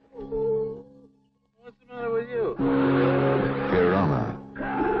 What's the matter with you? Piranha,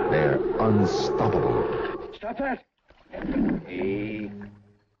 they're unstoppable. Stop that! Hey,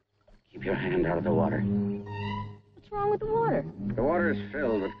 keep your hand out of the water. What's wrong with the water? The water is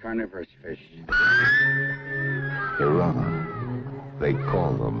filled with carnivorous fish. Piranha, they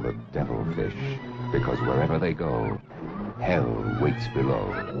call them the devilfish, because wherever they go, hell waits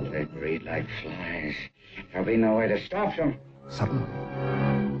below. They breed like flies. There'll be no way to stop them. Suddenly,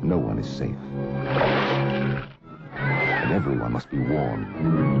 no one is safe. And everyone must be warned.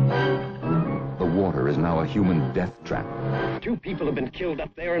 The water is now a human death trap. 2 people have been killed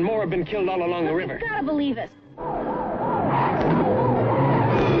up there, and more have been killed all along the river. You gotta believe it.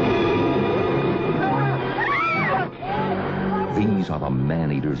 These are the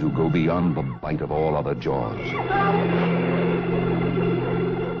man-eaters who go beyond the bite of all other jaws.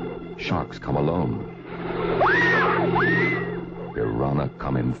 Sharks come alone. Piranha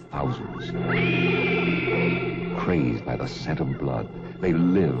come in thousands. Crazed by the scent of blood, they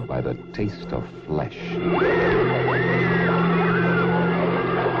live by the taste of flesh.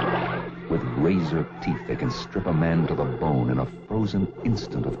 With razor teeth, they can strip a man to the bone in a frozen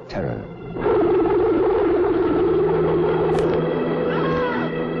instant of terror.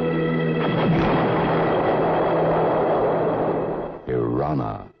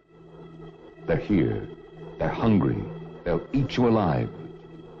 Piranha. They're here. They're hungry. They'll eat you alive.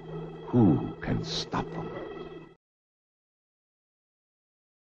 Who can stop them?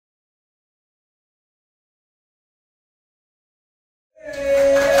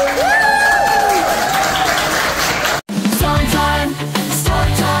 Story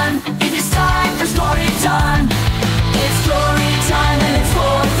time, it is time for story time. It's story time and it's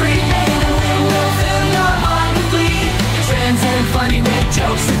for free. And we will fill your mind with glee. Trends and funny with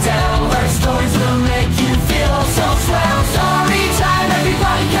jokes to tell. Our stories will make you feel so swell. Story time,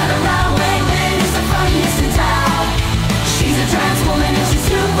 everybody gather around. Wait, is the funniest in town. She's a trans woman and she's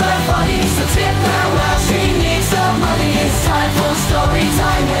super funny. So tip her well, she needs some money. It's time for story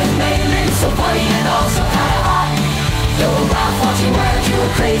time with Maylin. So funny and also kinda hot. You'll laugh watching her do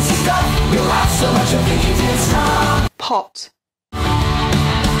crazy stuff. You'll laugh so much you'll think you did stop. Pot.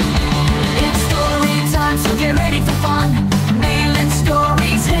 It's story time, so get ready for fun. Mail-in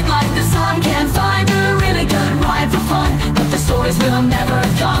stories hit like the sun. Can't find a really good rhyme for fun, but the stories will never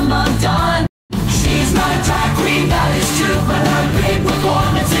come undone. She's not a drag queen, that is true, but her big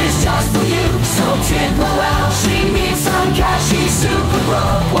performance is just for you. So tip her well, she needs some cash, she's super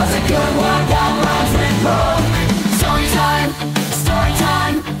broke. Was a good workout, rhymes with broke. Story time,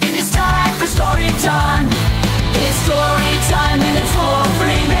 it is time for story time. It's story time and it's for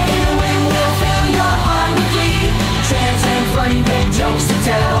free. Maybe the wind will fill your heart with glee. Trans and funny, baby.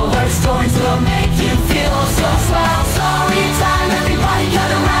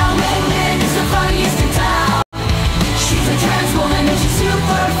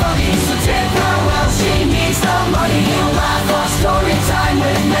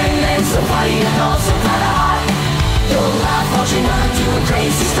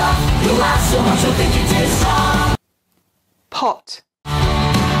 You laugh so much you'll think you did wrong. Pot.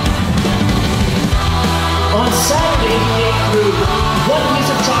 On Saturday, we ate through one piece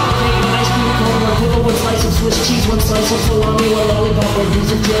of chocolate cake, one ice cream cone, one pickle, one slice of Swiss cheese, one slice of salami, one lollipop, one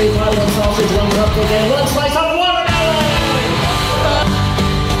piece of cherry pie, one sausage, one cupcake, and one slice of watermelon!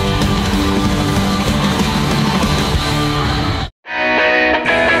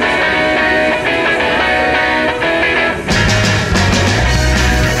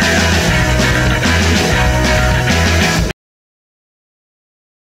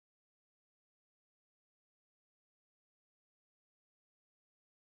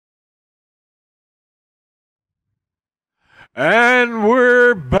 And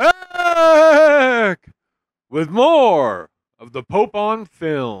we're back with more of the Pope on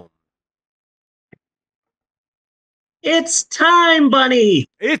Film. It's time, Bunny!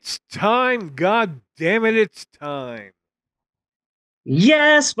 It's time. God damn it, it's time.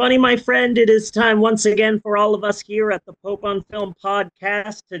 Yes, Bunny, my friend, it is time once again for all of us here at the Pope on Film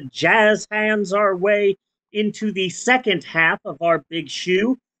podcast to jazz hands our way into the second half of our big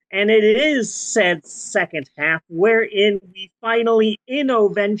shoe. And it is said second half wherein we finally,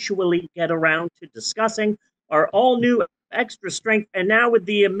 eventually get around to discussing our all-new extra strength and now with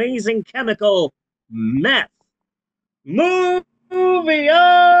the amazing chemical meth movie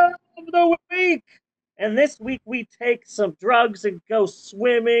of the week. And this week we take some drugs and go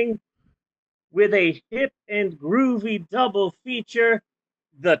swimming with a hip and groovy double feature,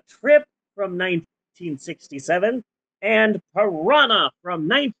 The Trip from 1967 and Piranha from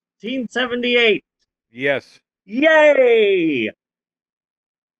 1978. Yes. Yay!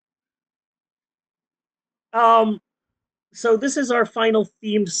 So this is our final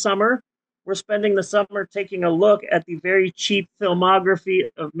themed summer. We're spending the summer taking a look at the very cheap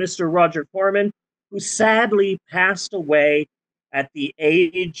filmography of Mr. Roger Corman, who sadly passed away at the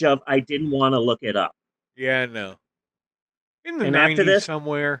age of I didn't want to look it up. Yeah, no. In the And 90s after this,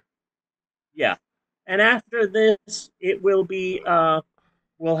 somewhere. Yeah. And after this, it will be,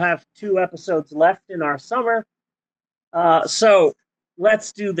 we'll have 2 episodes left in our summer. So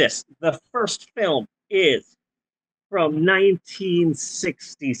let's do this. The first film is from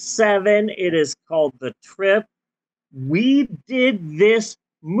 1967. It is called The Trip. We did this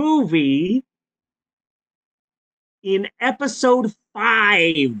movie in episode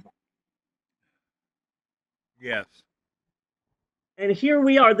 5. Yes. And here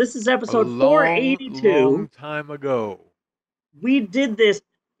we are. This is episode 482. Long time ago. We did this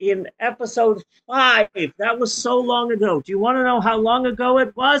in episode 5. That was so long ago. Do you want to know how long ago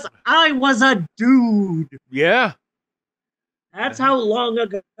it was? I was a dude. Yeah. That's how long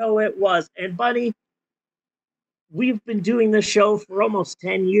ago it was. And Bunny, we've been doing this show for almost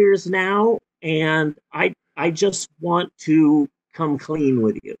 10 years now, and I just want to come clean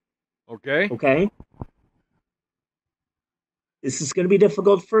with you. Okay. Okay? This is going to be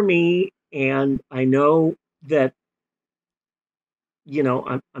difficult for me, and I know that, you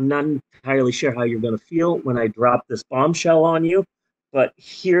know, I'm not entirely sure how you're going to feel when I drop this bombshell on you, but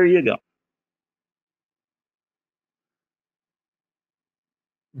here you go.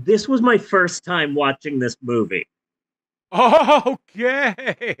 This was my first time watching this movie. Okay.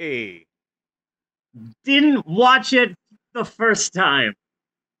 Didn't watch it the first time.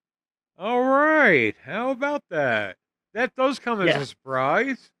 All right. How about that? That does come as a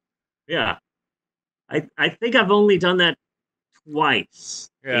surprise. Yeah. I think I've only done that twice.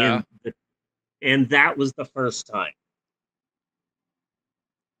 Yeah. And that was the first time.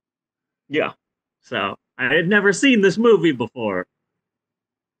 Yeah. So I had never seen this movie before.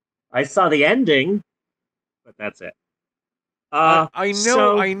 I saw the ending, but that's it.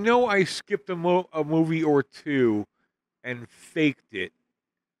 I know I skipped a movie or two and faked it,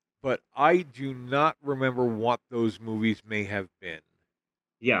 but I do not remember what those movies may have been.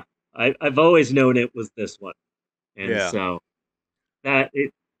 Yeah, I've always known it was this one. And Yeah. so that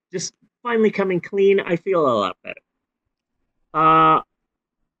it just finally coming clean, I feel a lot better.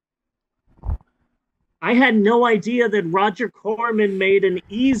 I had no idea that Roger Corman made an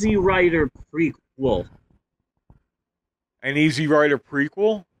Easy Rider prequel. An Easy Rider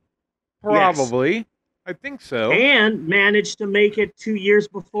prequel? Probably. I think so. And managed to make it 2 years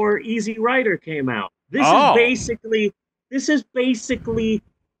before Easy Rider came out. This is basically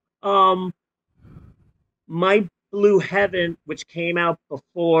My Blue Heaven, which came out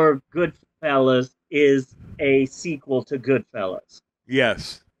before Goodfellas, is a sequel to Goodfellas.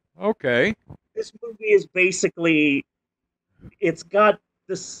 Yes. Okay. This movie is basically, it's got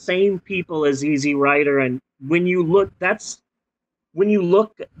the same people as Easy Rider, and when you look this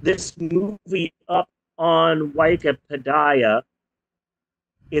movie up on Wikipedia,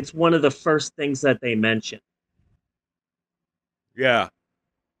 it's one of the first things that they mention. Yeah.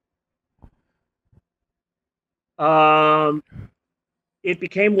 It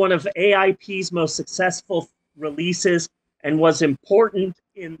became one of AIP's most successful releases and was important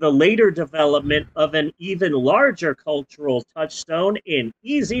in the later development of an even larger cultural touchstone in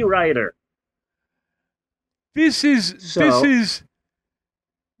Easy Rider. This is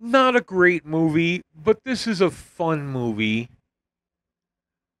not a great movie, but this is a fun movie.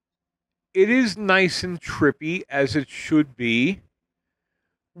 It is nice and trippy, as it should be,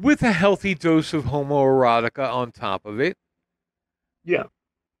 with a healthy dose of homoerotica on top of it. Yeah.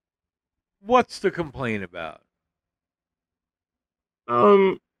 What's to complain about?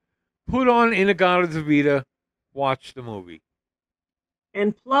 Put on In-A-Gadda-Da-Vida, watch the movie.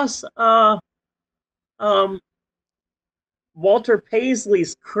 And plus, Walter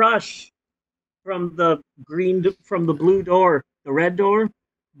Paisley's crush from the blue door, the red door,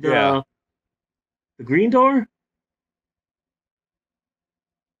 the green door.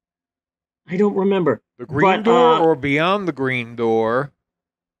 I don't remember. The green door or beyond the green door?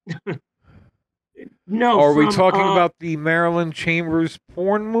 No. Are we talking about the Marilyn Chambers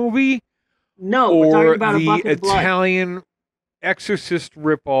porn movie? No, or we're talking about the A Bucket of Blood. Italian Exorcist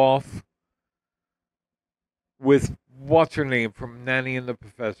ripoff with what's her name from Nanny and the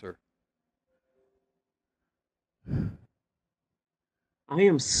Professor? I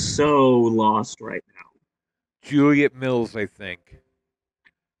am so lost right now. Juliet Mills, I think.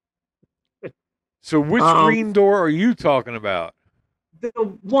 So which green door are you talking about? The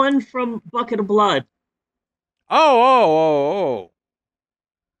one from Bucket of Blood. Oh.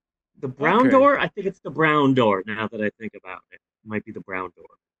 The brown door? I think it's the brown door now that I think about it. It might be the brown door.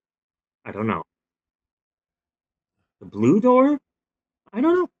 I don't know. The blue door? I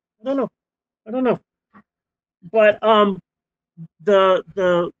don't know. But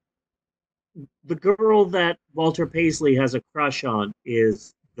the girl that Walter Paisley has a crush on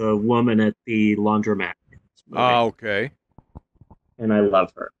is the woman at the laundromat. Oh, okay. And I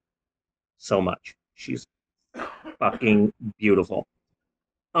love her so much. She's fucking beautiful.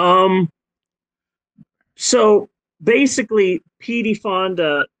 So basically, Petey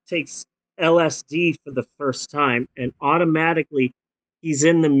Fonda takes LSD for the first time, and automatically he's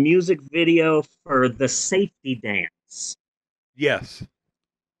in the music video for The Safety Dance. Yes.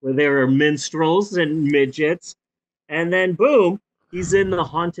 Where there are minstrels and midgets, and then boom, he's in the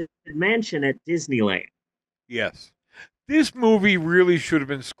Haunted Mansion at Disneyland. Yes. This movie really should have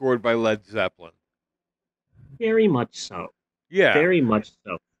been scored by Led Zeppelin. Very much so. Yeah. Very much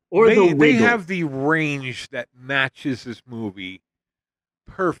so. Or they have the range that matches this movie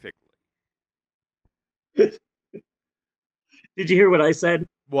perfectly. Did you hear what I said?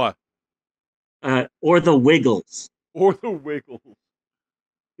 What? Or the Wiggles. Or the Wiggles.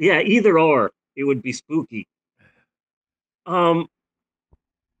 Yeah, either or. It would be spooky.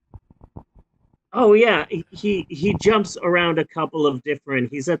 Oh yeah, he jumps around a couple of different.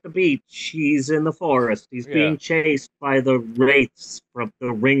 He's at the beach. He's in the forest. He's being chased by the wraiths from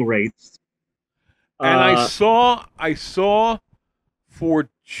the ring wraiths. And I saw for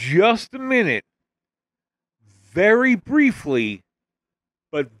just a minute, very briefly,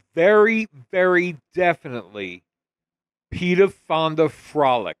 but very, very definitely, Peter Fonda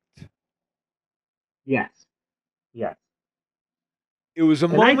frolicked. Yes. It was a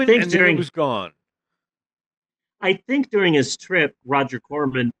moment, and then it was gone. I think during his trip, Roger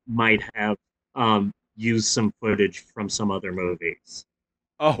Corman might have used some footage from some other movies.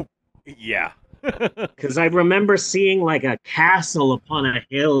 Oh, yeah. Because I remember seeing like a castle upon a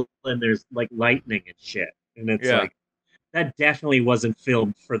hill and there's like lightning and shit. And it's like, that definitely wasn't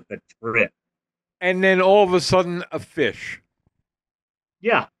filmed for the trip. And then all of a sudden, a fish.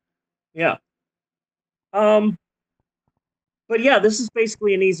 Yeah. But yeah, this is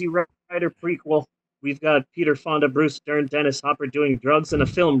basically an Easy Rider prequel. We've got Peter Fonda, Bruce Dern, Dennis Hopper doing drugs in a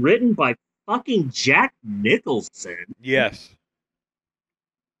film written by fucking Jack Nicholson. Yes.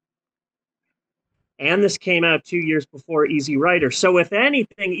 And this came out 2 years before Easy Rider. So if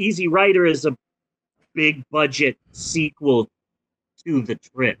anything, Easy Rider is a big budget sequel to The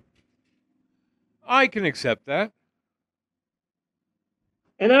Trip. I can accept that.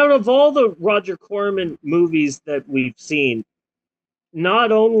 And out of all the Roger Corman movies that we've seen,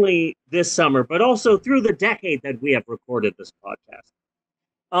 not only this summer, but also through the decade that we have recorded this podcast,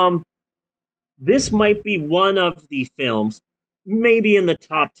 this might be one of the films, maybe in the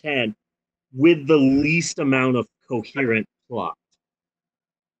top 10, with the least amount of coherent plot.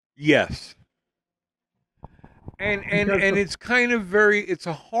 Yes. And it's kind of it's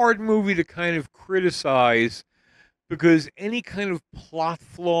a hard movie to kind of criticize because any kind of plot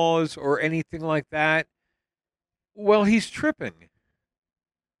flaws or anything like that, well, he's tripping.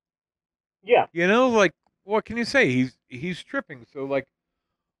 Yeah. You know, like, what can you say? He's tripping. So, like,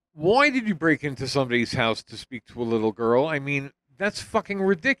 why did you break into somebody's house to speak to a little girl? I mean, that's fucking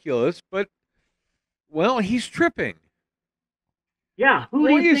ridiculous, but, well, he's tripping. Yeah, who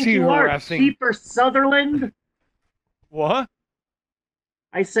do Why you is think he you are, harassing- Keeper Sutherland? What?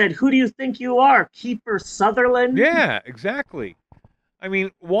 I said, who do you think you are, Keeper Sutherland? Yeah, exactly. I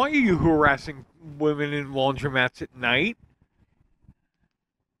mean, why are you harassing women in laundromats at night?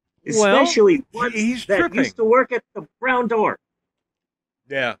 Especially well, ones he's that tripping. used to work at the Brown Door.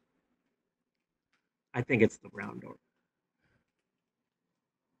 Yeah. I think it's the Brown Door.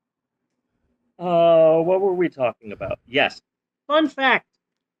 What were we talking about? Yes. Fun fact,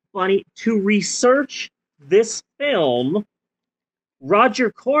 Bunny, to research this film,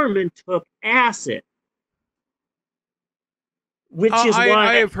 Roger Corman took acid. Which is why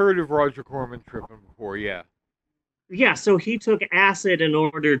I have heard of Roger Corman tripping before, yeah. Yeah, so he took acid in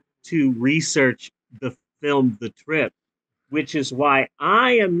order to research the film The Trip, which is why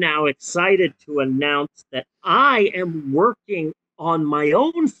I am now excited to announce that I am working on my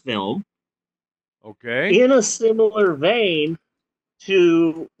own film. Okay. In a similar vein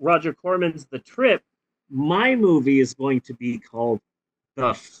to Roger Corman's The Trip, my movie is going to be called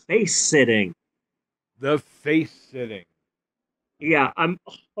The Face Sitting. The Face Sitting. Yeah, I'm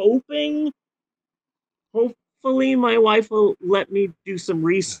hopefully my wife will let me do some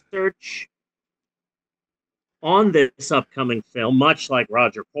research on this upcoming film, much like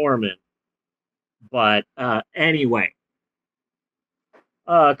Roger Corman. But anyway,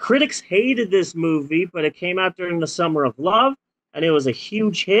 critics hated this movie, but it came out during the Summer of Love, and it was a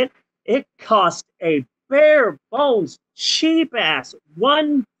huge hit. It cost a bare bones, cheap ass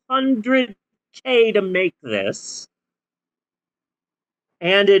 $100K to make this,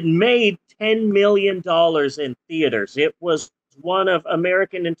 and it made $10 million in theaters. It was one of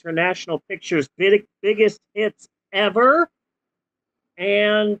American International Pictures' biggest hits ever,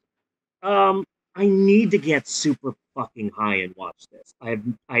 and I need to get super fucking high and watch this. I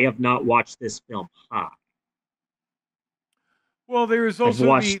have not watched this film high. Well, there's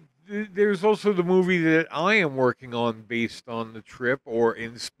also there's also the movie that I am working on based on The Trip or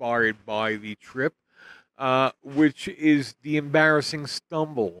inspired by The Trip, which is The Embarrassing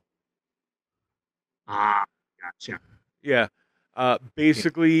Stumble. Ah, gotcha. Yeah.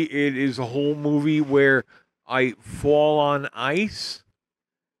 Basically, it is a whole movie where I fall on ice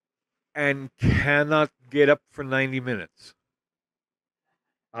and cannot get up for 90 minutes.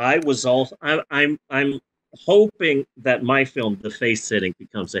 I'm hoping that my film, The Face Sitting,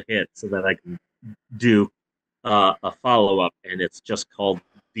 becomes a hit so that I can do a follow up, and it's just called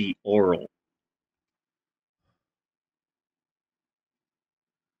The Oral.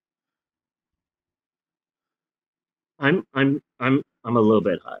 I'm a little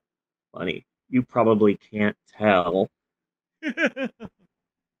bit high, Bunny. You probably can't tell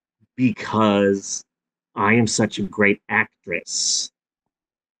because I am such a great actress.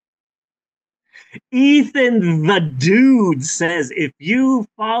 Ethan the Dude says, if you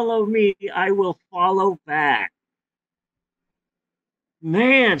follow me, I will follow back.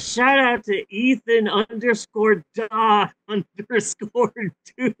 Man, shout out to Ethan _Dot_Dude.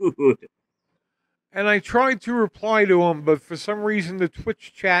 And I tried to reply to him, but for some reason the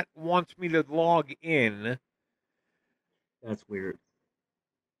Twitch chat wants me to log in. That's weird.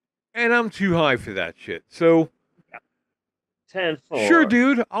 And I'm too high for that shit. So, 10-4. Sure,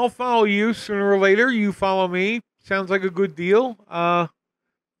 dude. I'll follow you sooner or later. You follow me. Sounds like a good deal.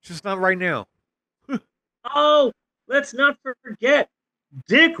 Just not right now. Oh, let's not forget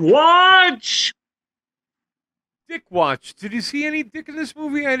Dick Watch. Dick Watch. Did you see any Dick in this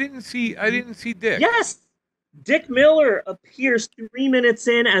movie? I didn't see Dick. Yes. Dick Miller appears 3 minutes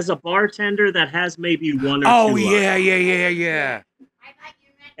in as a bartender that has maybe one or two. Oh, yeah.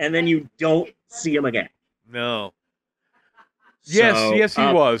 And then you don't see him again. No. So, Yes, he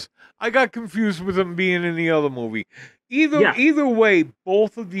was. I got confused with him being in the other movie. Either way,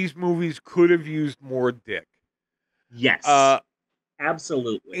 both of these movies could have used more Dick. Yes.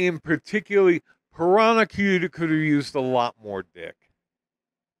 Absolutely. In particularly, Piranha could have used a lot more Dick.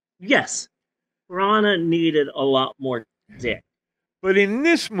 Yes. Piranha needed a lot more Dick. But in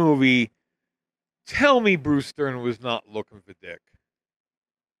this movie, tell me Bruce Stern was not looking for Dick.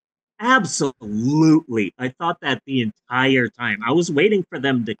 Absolutely. I thought that the entire time. I was waiting for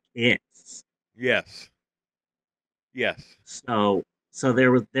them to kiss. Yes. So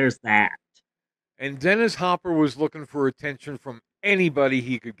there's that. And Dennis Hopper was looking for attention from anybody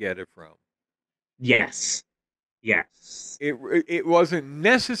he could get it from. Yes. Yes. It wasn't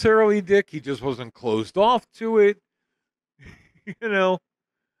necessarily dick. He just wasn't closed off to it. You know.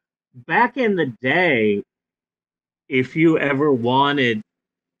 Back in the day, if you ever wanted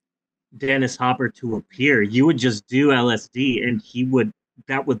Dennis Hopper to appear, you would just do LSD and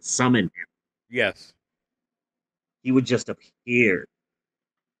that would summon him. Yes. He would just appear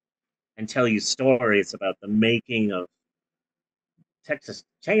and tell you stories about the making of Texas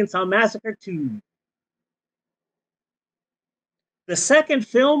Chainsaw Massacre 2. The second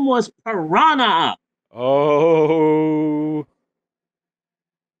film was Piranha. Oh.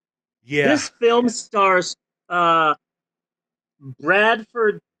 Yeah. This film stars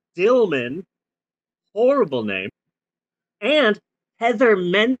Bradford Dillman, horrible name, and Heather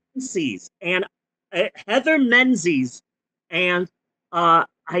Menzies, and the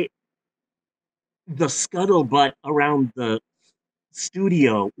scuttlebutt around the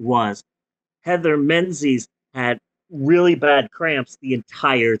studio was Heather Menzies had really bad cramps the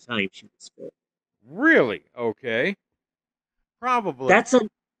entire time she was filming. Really? Okay. Probably. That's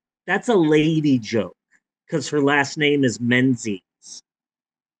a lady joke because her last name is Menzies.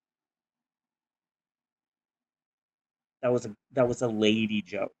 That was a lady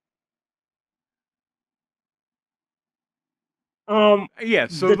joke. Yeah,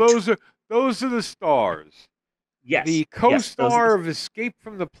 so those are the stars. Yes. The co-star of Escape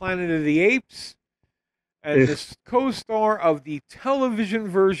from the Planet of the Apes and the co-star of the television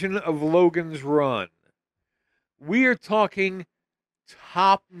version of Logan's Run. We are talking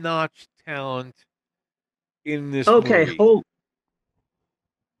top-notch talent in this movie. Hold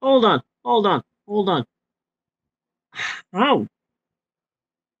on. How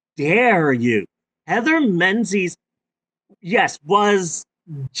dare you? Heather Menzies, yes, was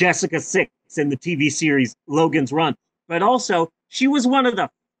Jessica Six in the TV series Logan's Run, but also she was one of the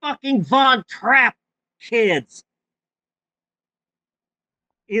fucking Von Trapp kids.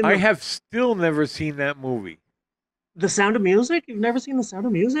 I have still never seen that movie. The Sound of Music? You've never seen The Sound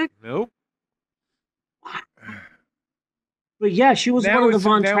of Music? Nope. But yeah, she was one of the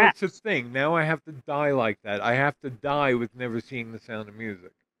Von Now Trapp. it's a thing. Now I have to die like that. I have to die with never seeing The Sound of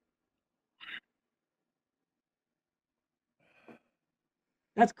Music.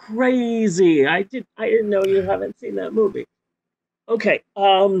 That's crazy. I didn't know you haven't seen that movie. Okay,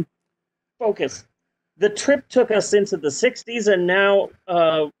 focus. The trip took us into the 60s, and now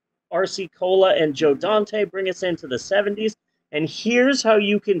R.C. Cola and Joe Dante bring us into the 70s. And here's how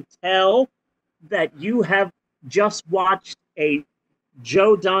you can tell that you have just watched a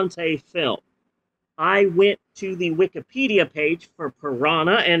Joe Dante film. I went to the Wikipedia page for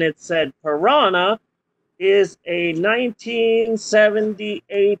Piranha, and it said Piranha is a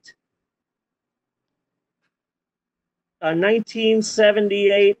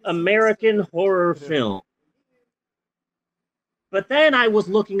 1978 American horror film. But then I was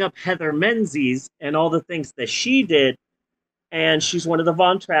looking up Heather Menzies and all the things that she did, and she's one of the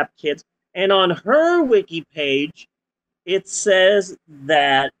Von Trapp kids. And on her wiki page, it says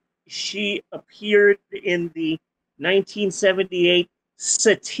that she appeared in the 1978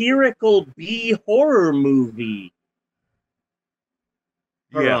 satirical B horror movie.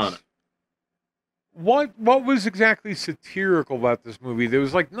 Piranha. Yes. What was exactly satirical about this movie? There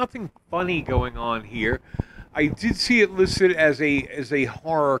was like nothing funny going on here. I did see it listed as a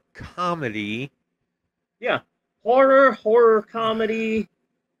horror comedy. Yeah. Horror comedy,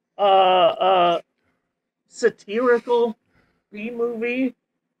 satirical B movie.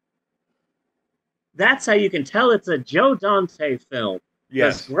 That's how you can tell it's a Joe Dante film.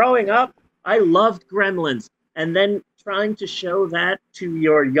 Yes. Growing up, I loved Gremlins, and then trying to show that to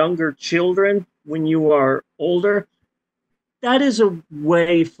your younger children when you are older, that is a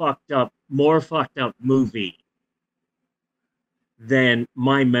way more fucked up movie than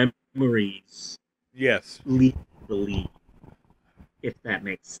my memories. Yes. Lead to believe, if that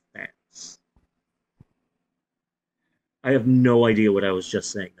makes sense. I have no idea what I was just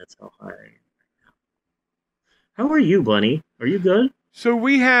saying. That's how high I am right now. How are you, Bunny? Are you good? So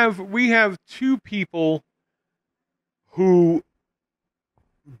we have two people who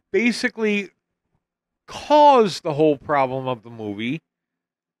basically caused the whole problem of the movie.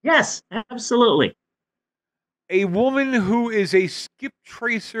 Yes, absolutely. A woman who is a skip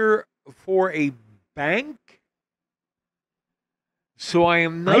tracer for a bank. So I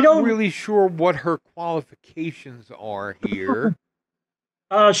am not really sure what her qualifications are here.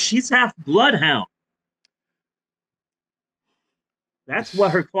 She's half bloodhound. That's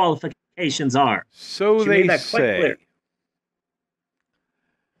what her qualifications are. So she they made that say. quite clear.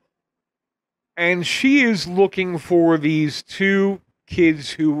 And she is looking for these two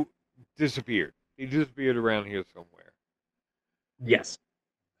kids who disappeared He disappeared around here somewhere. Yes.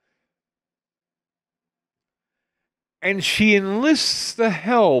 And she enlists the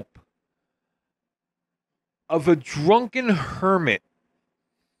help of a drunken hermit.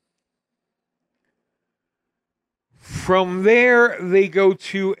 From there, they go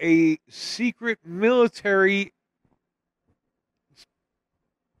to a secret military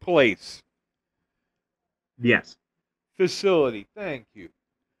place. Yes. Facility. Thank you.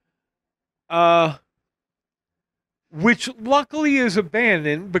 Which luckily is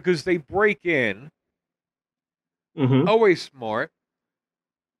abandoned because they break in. Mm-hmm. Always smart.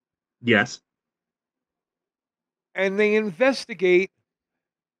 Yes. And they investigate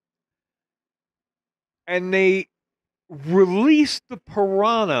and they release the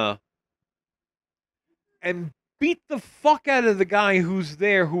piranha and beat the fuck out of the guy who's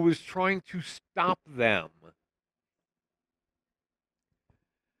there who was trying to stop them.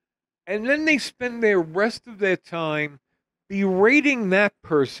 And then they spend the rest of their time berating that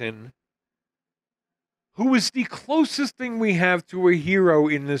person who is the closest thing we have to a hero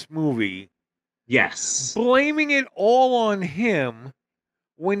in this movie. Yes. Blaming it all on him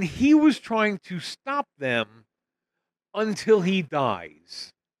when he was trying to stop them until he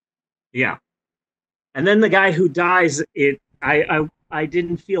dies. Yeah. And then the guy who dies, I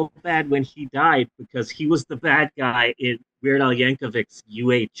didn't feel bad when he died because he was the bad guy in Weird Al Yankovic's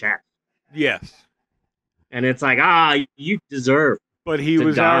UHF. Yes. And it's like, you deserve But he to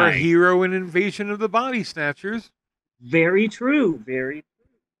was die. our hero in Invasion of the Body Snatchers. Very true. Very true.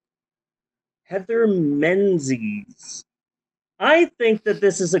 Heather Menzies. I think that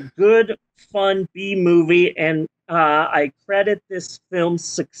this is a good, fun B movie, and I credit this film's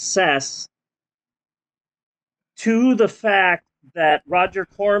success to the fact that Roger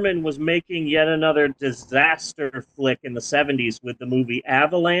Corman was making yet another disaster flick in the 70s with the movie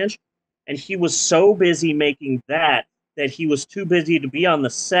Avalanche, and he was so busy making that he was too busy to be on the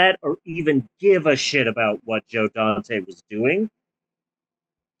set or even give a shit about what Joe Dante was doing.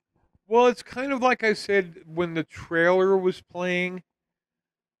 Well, it's kind of like I said when the trailer was playing.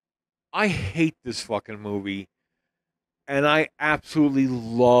 I hate this fucking movie, and I absolutely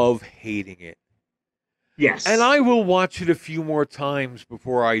love hating it. Yes. And I will watch it a few more times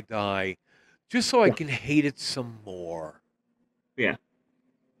before I die, just so I can hate it some more. Yeah.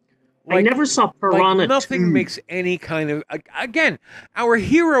 I never saw Piranha 2. Nothing makes any kind of... Again, our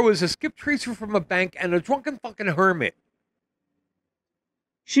hero is a skip tracer from a bank and a drunken fucking hermit.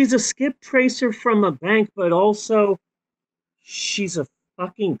 She's a skip tracer from a bank, but also she's a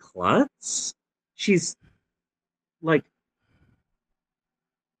fucking klutz. She's like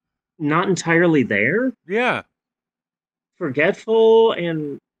not entirely there. Yeah. Forgetful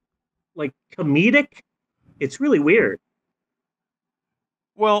and like comedic. It's really weird.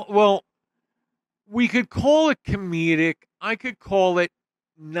 Well, we could call it comedic. I could call it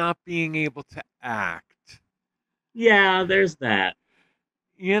not being able to act. Yeah, there's that.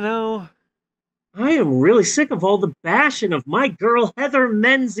 You know? I am really sick of all the bashing of my girl Heather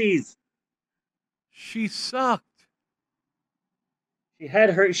Menzies. She sucked.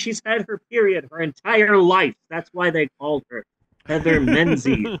 She's had her period her entire life. That's why they called her Heather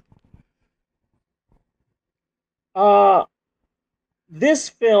Menzies. This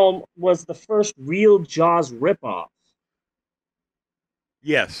film was the first real Jaws ripoff.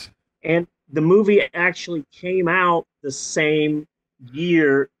 Yes. And the movie actually came out the same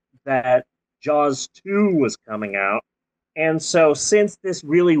year that Jaws 2 was coming out. And so since this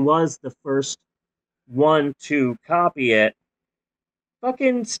really was the first one to copy it,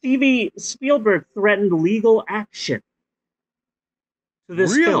 fucking Steven Spielberg threatened legal action to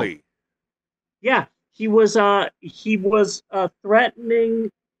this film. Really? Yeah, he was threatening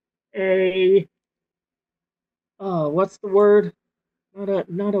a what's the word?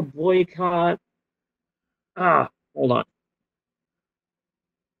 Not a boycott. Hold on.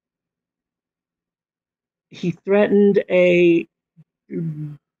 He threatened an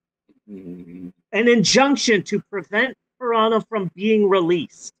injunction to prevent Piranha from being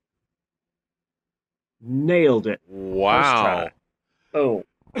released. Nailed it. Wow. Oh.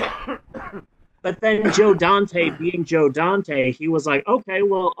 But then Joe Dante, being Joe Dante, he was like, okay,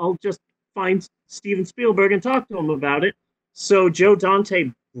 well, I'll just find Steven Spielberg and talk to him about it. So Joe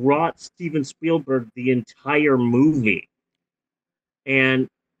Dante brought Steven Spielberg the entire movie. And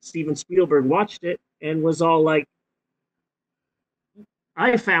Steven Spielberg watched it and was all like,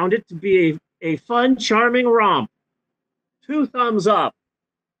 I found it to be a fun, charming romp. 2 thumbs up.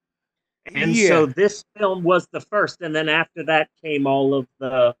 And so this film was the first, and then after that came all of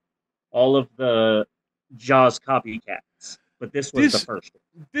the Jaws copycats. but this was the first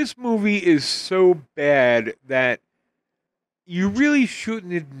one. This movie is so bad that you really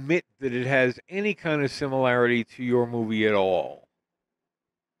shouldn't admit that it has any kind of similarity to your movie at all.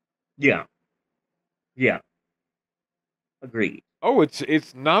 Yeah. Yeah. Agreed. Oh,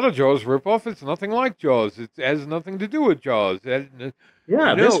 it's not a Jaws ripoff. It's nothing like Jaws. It has nothing to do with Jaws.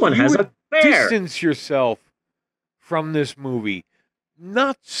 Yeah, this one has a bear. Distance yourself from this movie,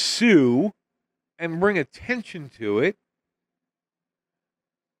 not sue and bring attention to it.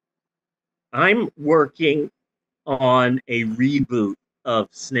 I'm working on a reboot of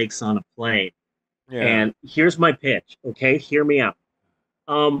Snakes on a Plane. Yeah. And here's my pitch, okay? Hear me out.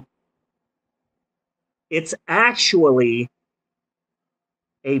 It's actually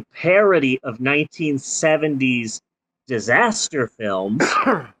a parody of 1970s disaster films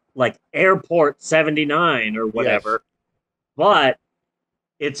like Airport 79 or whatever. But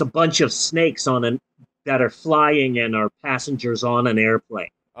it's a bunch of snakes that are flying and are passengers on an airplane.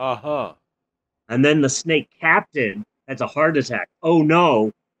 Uh-huh. And then the snake captain has a heart attack. Oh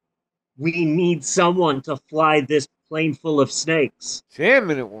no, we need someone to fly this plane full of snakes.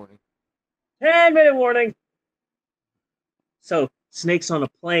 10-minute warning. 10-minute warning. So, snakes on a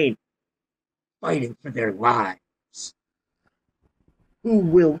plane fighting for their lives. Who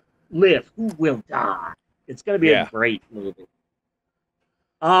will live? Who will die? It's going to be a great movie.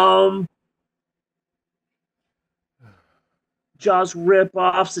 Jaws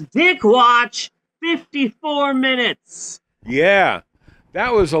ripoffs. Dick Watch. 54 minutes. Yeah.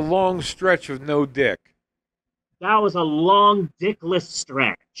 That was a long stretch of no dick. That was a long dickless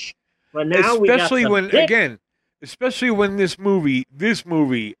stretch. But now especially we got especially when this movie,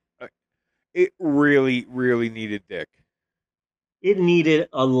 it really, really needed dick. It needed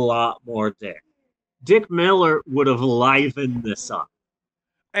a lot more dick. Dick Miller would have livened this up.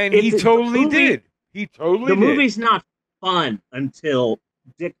 And he totally did. He totally did. The movie's not fun until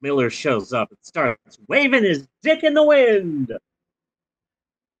Dick Miller shows up and starts waving his dick in the wind.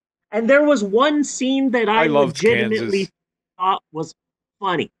 And there was one scene that I legitimately thought was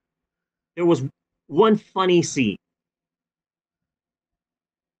funny. There was one funny scene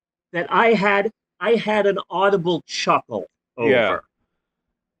that I had an audible chuckle over.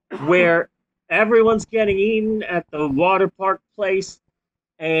 Where everyone's getting eaten at the water park place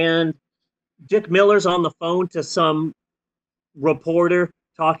and Dick Miller's on the phone to some reporter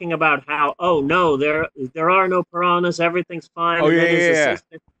talking about how, oh no, there are no piranhas, everything's fine. Oh, and then his yeah.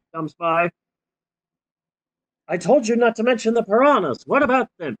 assistant comes by. I told you not to mention the piranhas. What about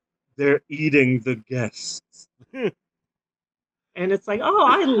them? They're eating the guests. And it's like, oh,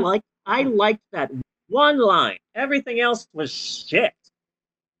 I liked that one line. Everything else was shit.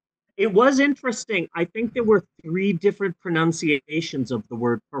 It was interesting. I think there were 3 different pronunciations of the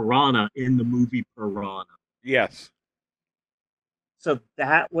word piranha in the movie Piranha. Yes. So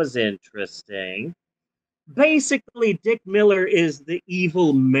that was interesting. Basically, Dick Miller is the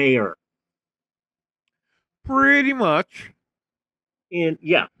evil mayor. Pretty much.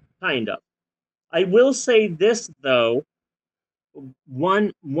 Yeah, kind of. I will say this, though.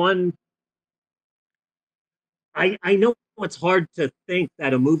 I know it's hard to think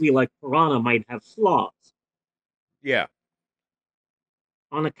that a movie like Piranha might have flaws. Yeah.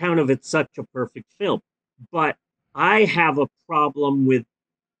 On account of it's such a perfect film. But I have a problem with,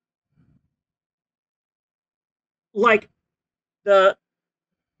 like, the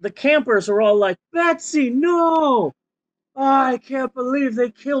campers are all like, Betsy, no! Oh, I can't believe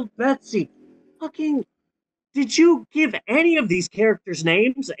they killed Betsy. Fucking, did you give any of these characters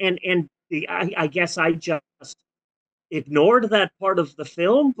names? I guess I just ignored that part of the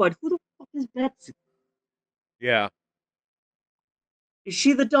film, but who the fuck is Betsy? Yeah. Is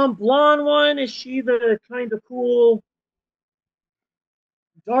she the dumb blonde one? Is she the kind of cool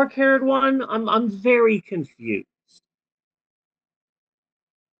dark-haired one? I'm very confused.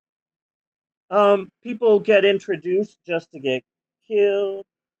 People get introduced just to get killed.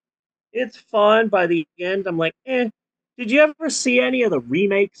 It's fun. By the end, I'm like, eh. Did you ever see any of the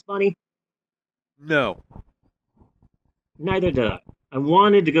remakes, Bunny? No. Neither did I. I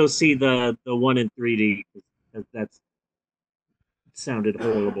wanted to go see the one in 3D because that sounded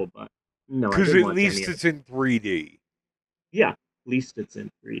horrible, but no, I because didn't at watch least any it's in 3D. Yeah, at least it's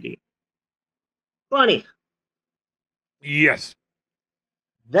in 3D. Bunny. Yes.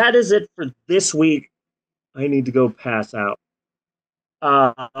 That is it for this week. I need to go pass out.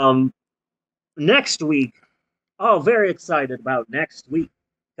 Next week. Oh, very excited about next week.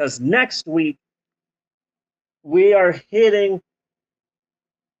 Because next week, we are hitting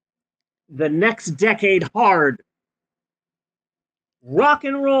the next decade hard. Rock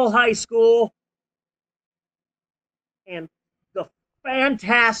and Roll High School and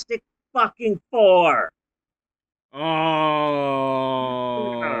Fantastic fucking Four. Oh.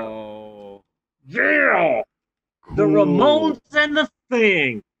 Yeah. The Cool. Ramones and the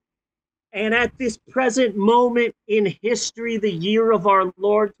Thing. And at this present moment in history, the year of our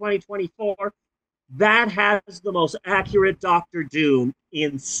Lord 2024, that has the most accurate Doctor Doom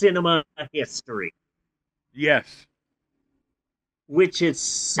in cinema history. Yes. Which is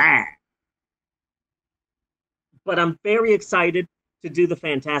sad. But I'm very excited to do the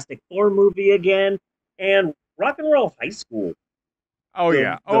Fantastic Four movie again and Rock and Roll High School. Oh,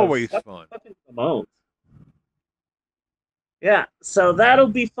 yeah. Always fun. Fucking Ramones. Yeah, so that'll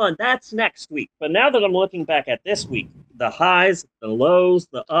be fun. That's next week. But now that I'm looking back at this week, the highs, the lows,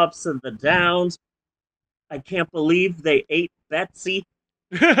 the ups, and the downs, I can't believe they ate Betsy,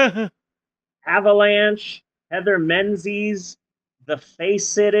 Avalanche, Heather Menzies, the face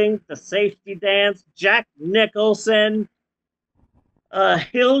sitting, the safety dance, Jack Nicholson,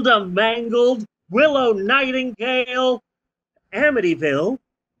 Hilda Mangled, Willow Nightingale, Amityville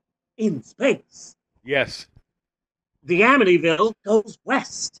in space. Yes. The Amityville goes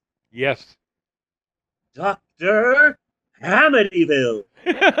west. Yes. Dr. Amityville.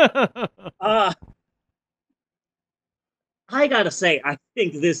 I gotta say, I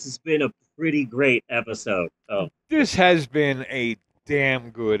think this has been a pretty great episode. Oh. This has been a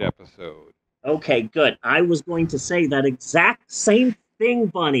damn good episode. Okay, good. I was going to say that exact same thing,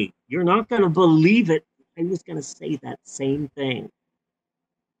 Bunny. You're not going to believe it. I was going to say that same thing.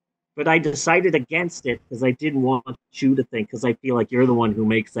 But I decided against it because I didn't want you to think, because I feel like you're the one who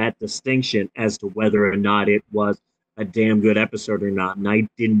makes that distinction as to whether or not it was a damn good episode or not. And I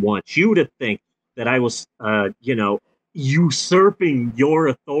didn't want you to think that I was, usurping your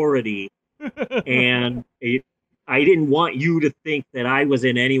authority. And I didn't want you to think that I was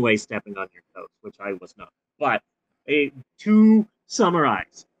in any way stepping on your toes, which I was not. But to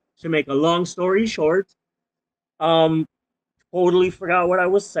summarize, to make a long story short, totally forgot what I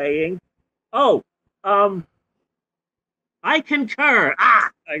was saying. Oh, I concur.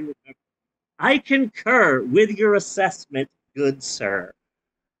 I concur with your assessment, good sir.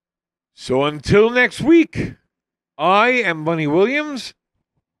 So until next week, I am Bunny Williams.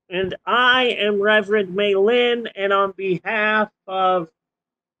 And I am Reverend Maylin, and on behalf of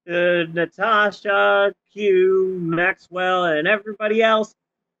Natasha, Q, Maxwell, and everybody else,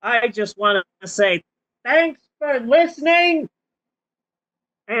 I just want to say thanks for listening,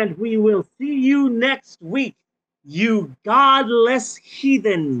 and we will see you next week, you godless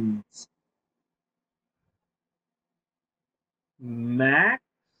heathens. Max,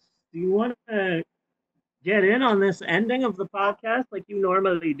 do you want to get in on this ending of the podcast like you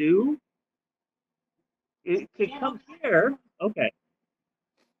normally do? It could come here. Okay.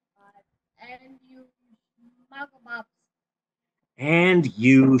 And you Mugglebobs. And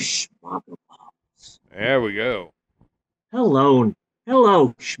you Schmugglebobs. There we go. Hello,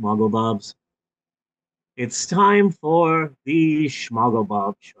 Schmugglebobs. It's time for the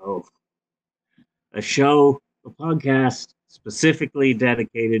Schmugglebob Show. A podcast specifically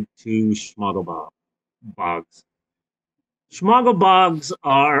dedicated to Schmugglebogs. Schmugglebogs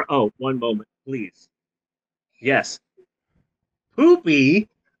are... Oh, one moment, please. Yes. Poopy?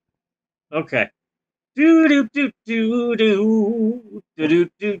 Okay. Do-do-do-do-do.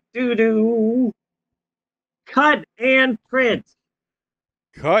 Cut and print.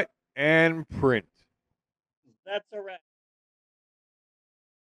 Cut and print. That's a wrap.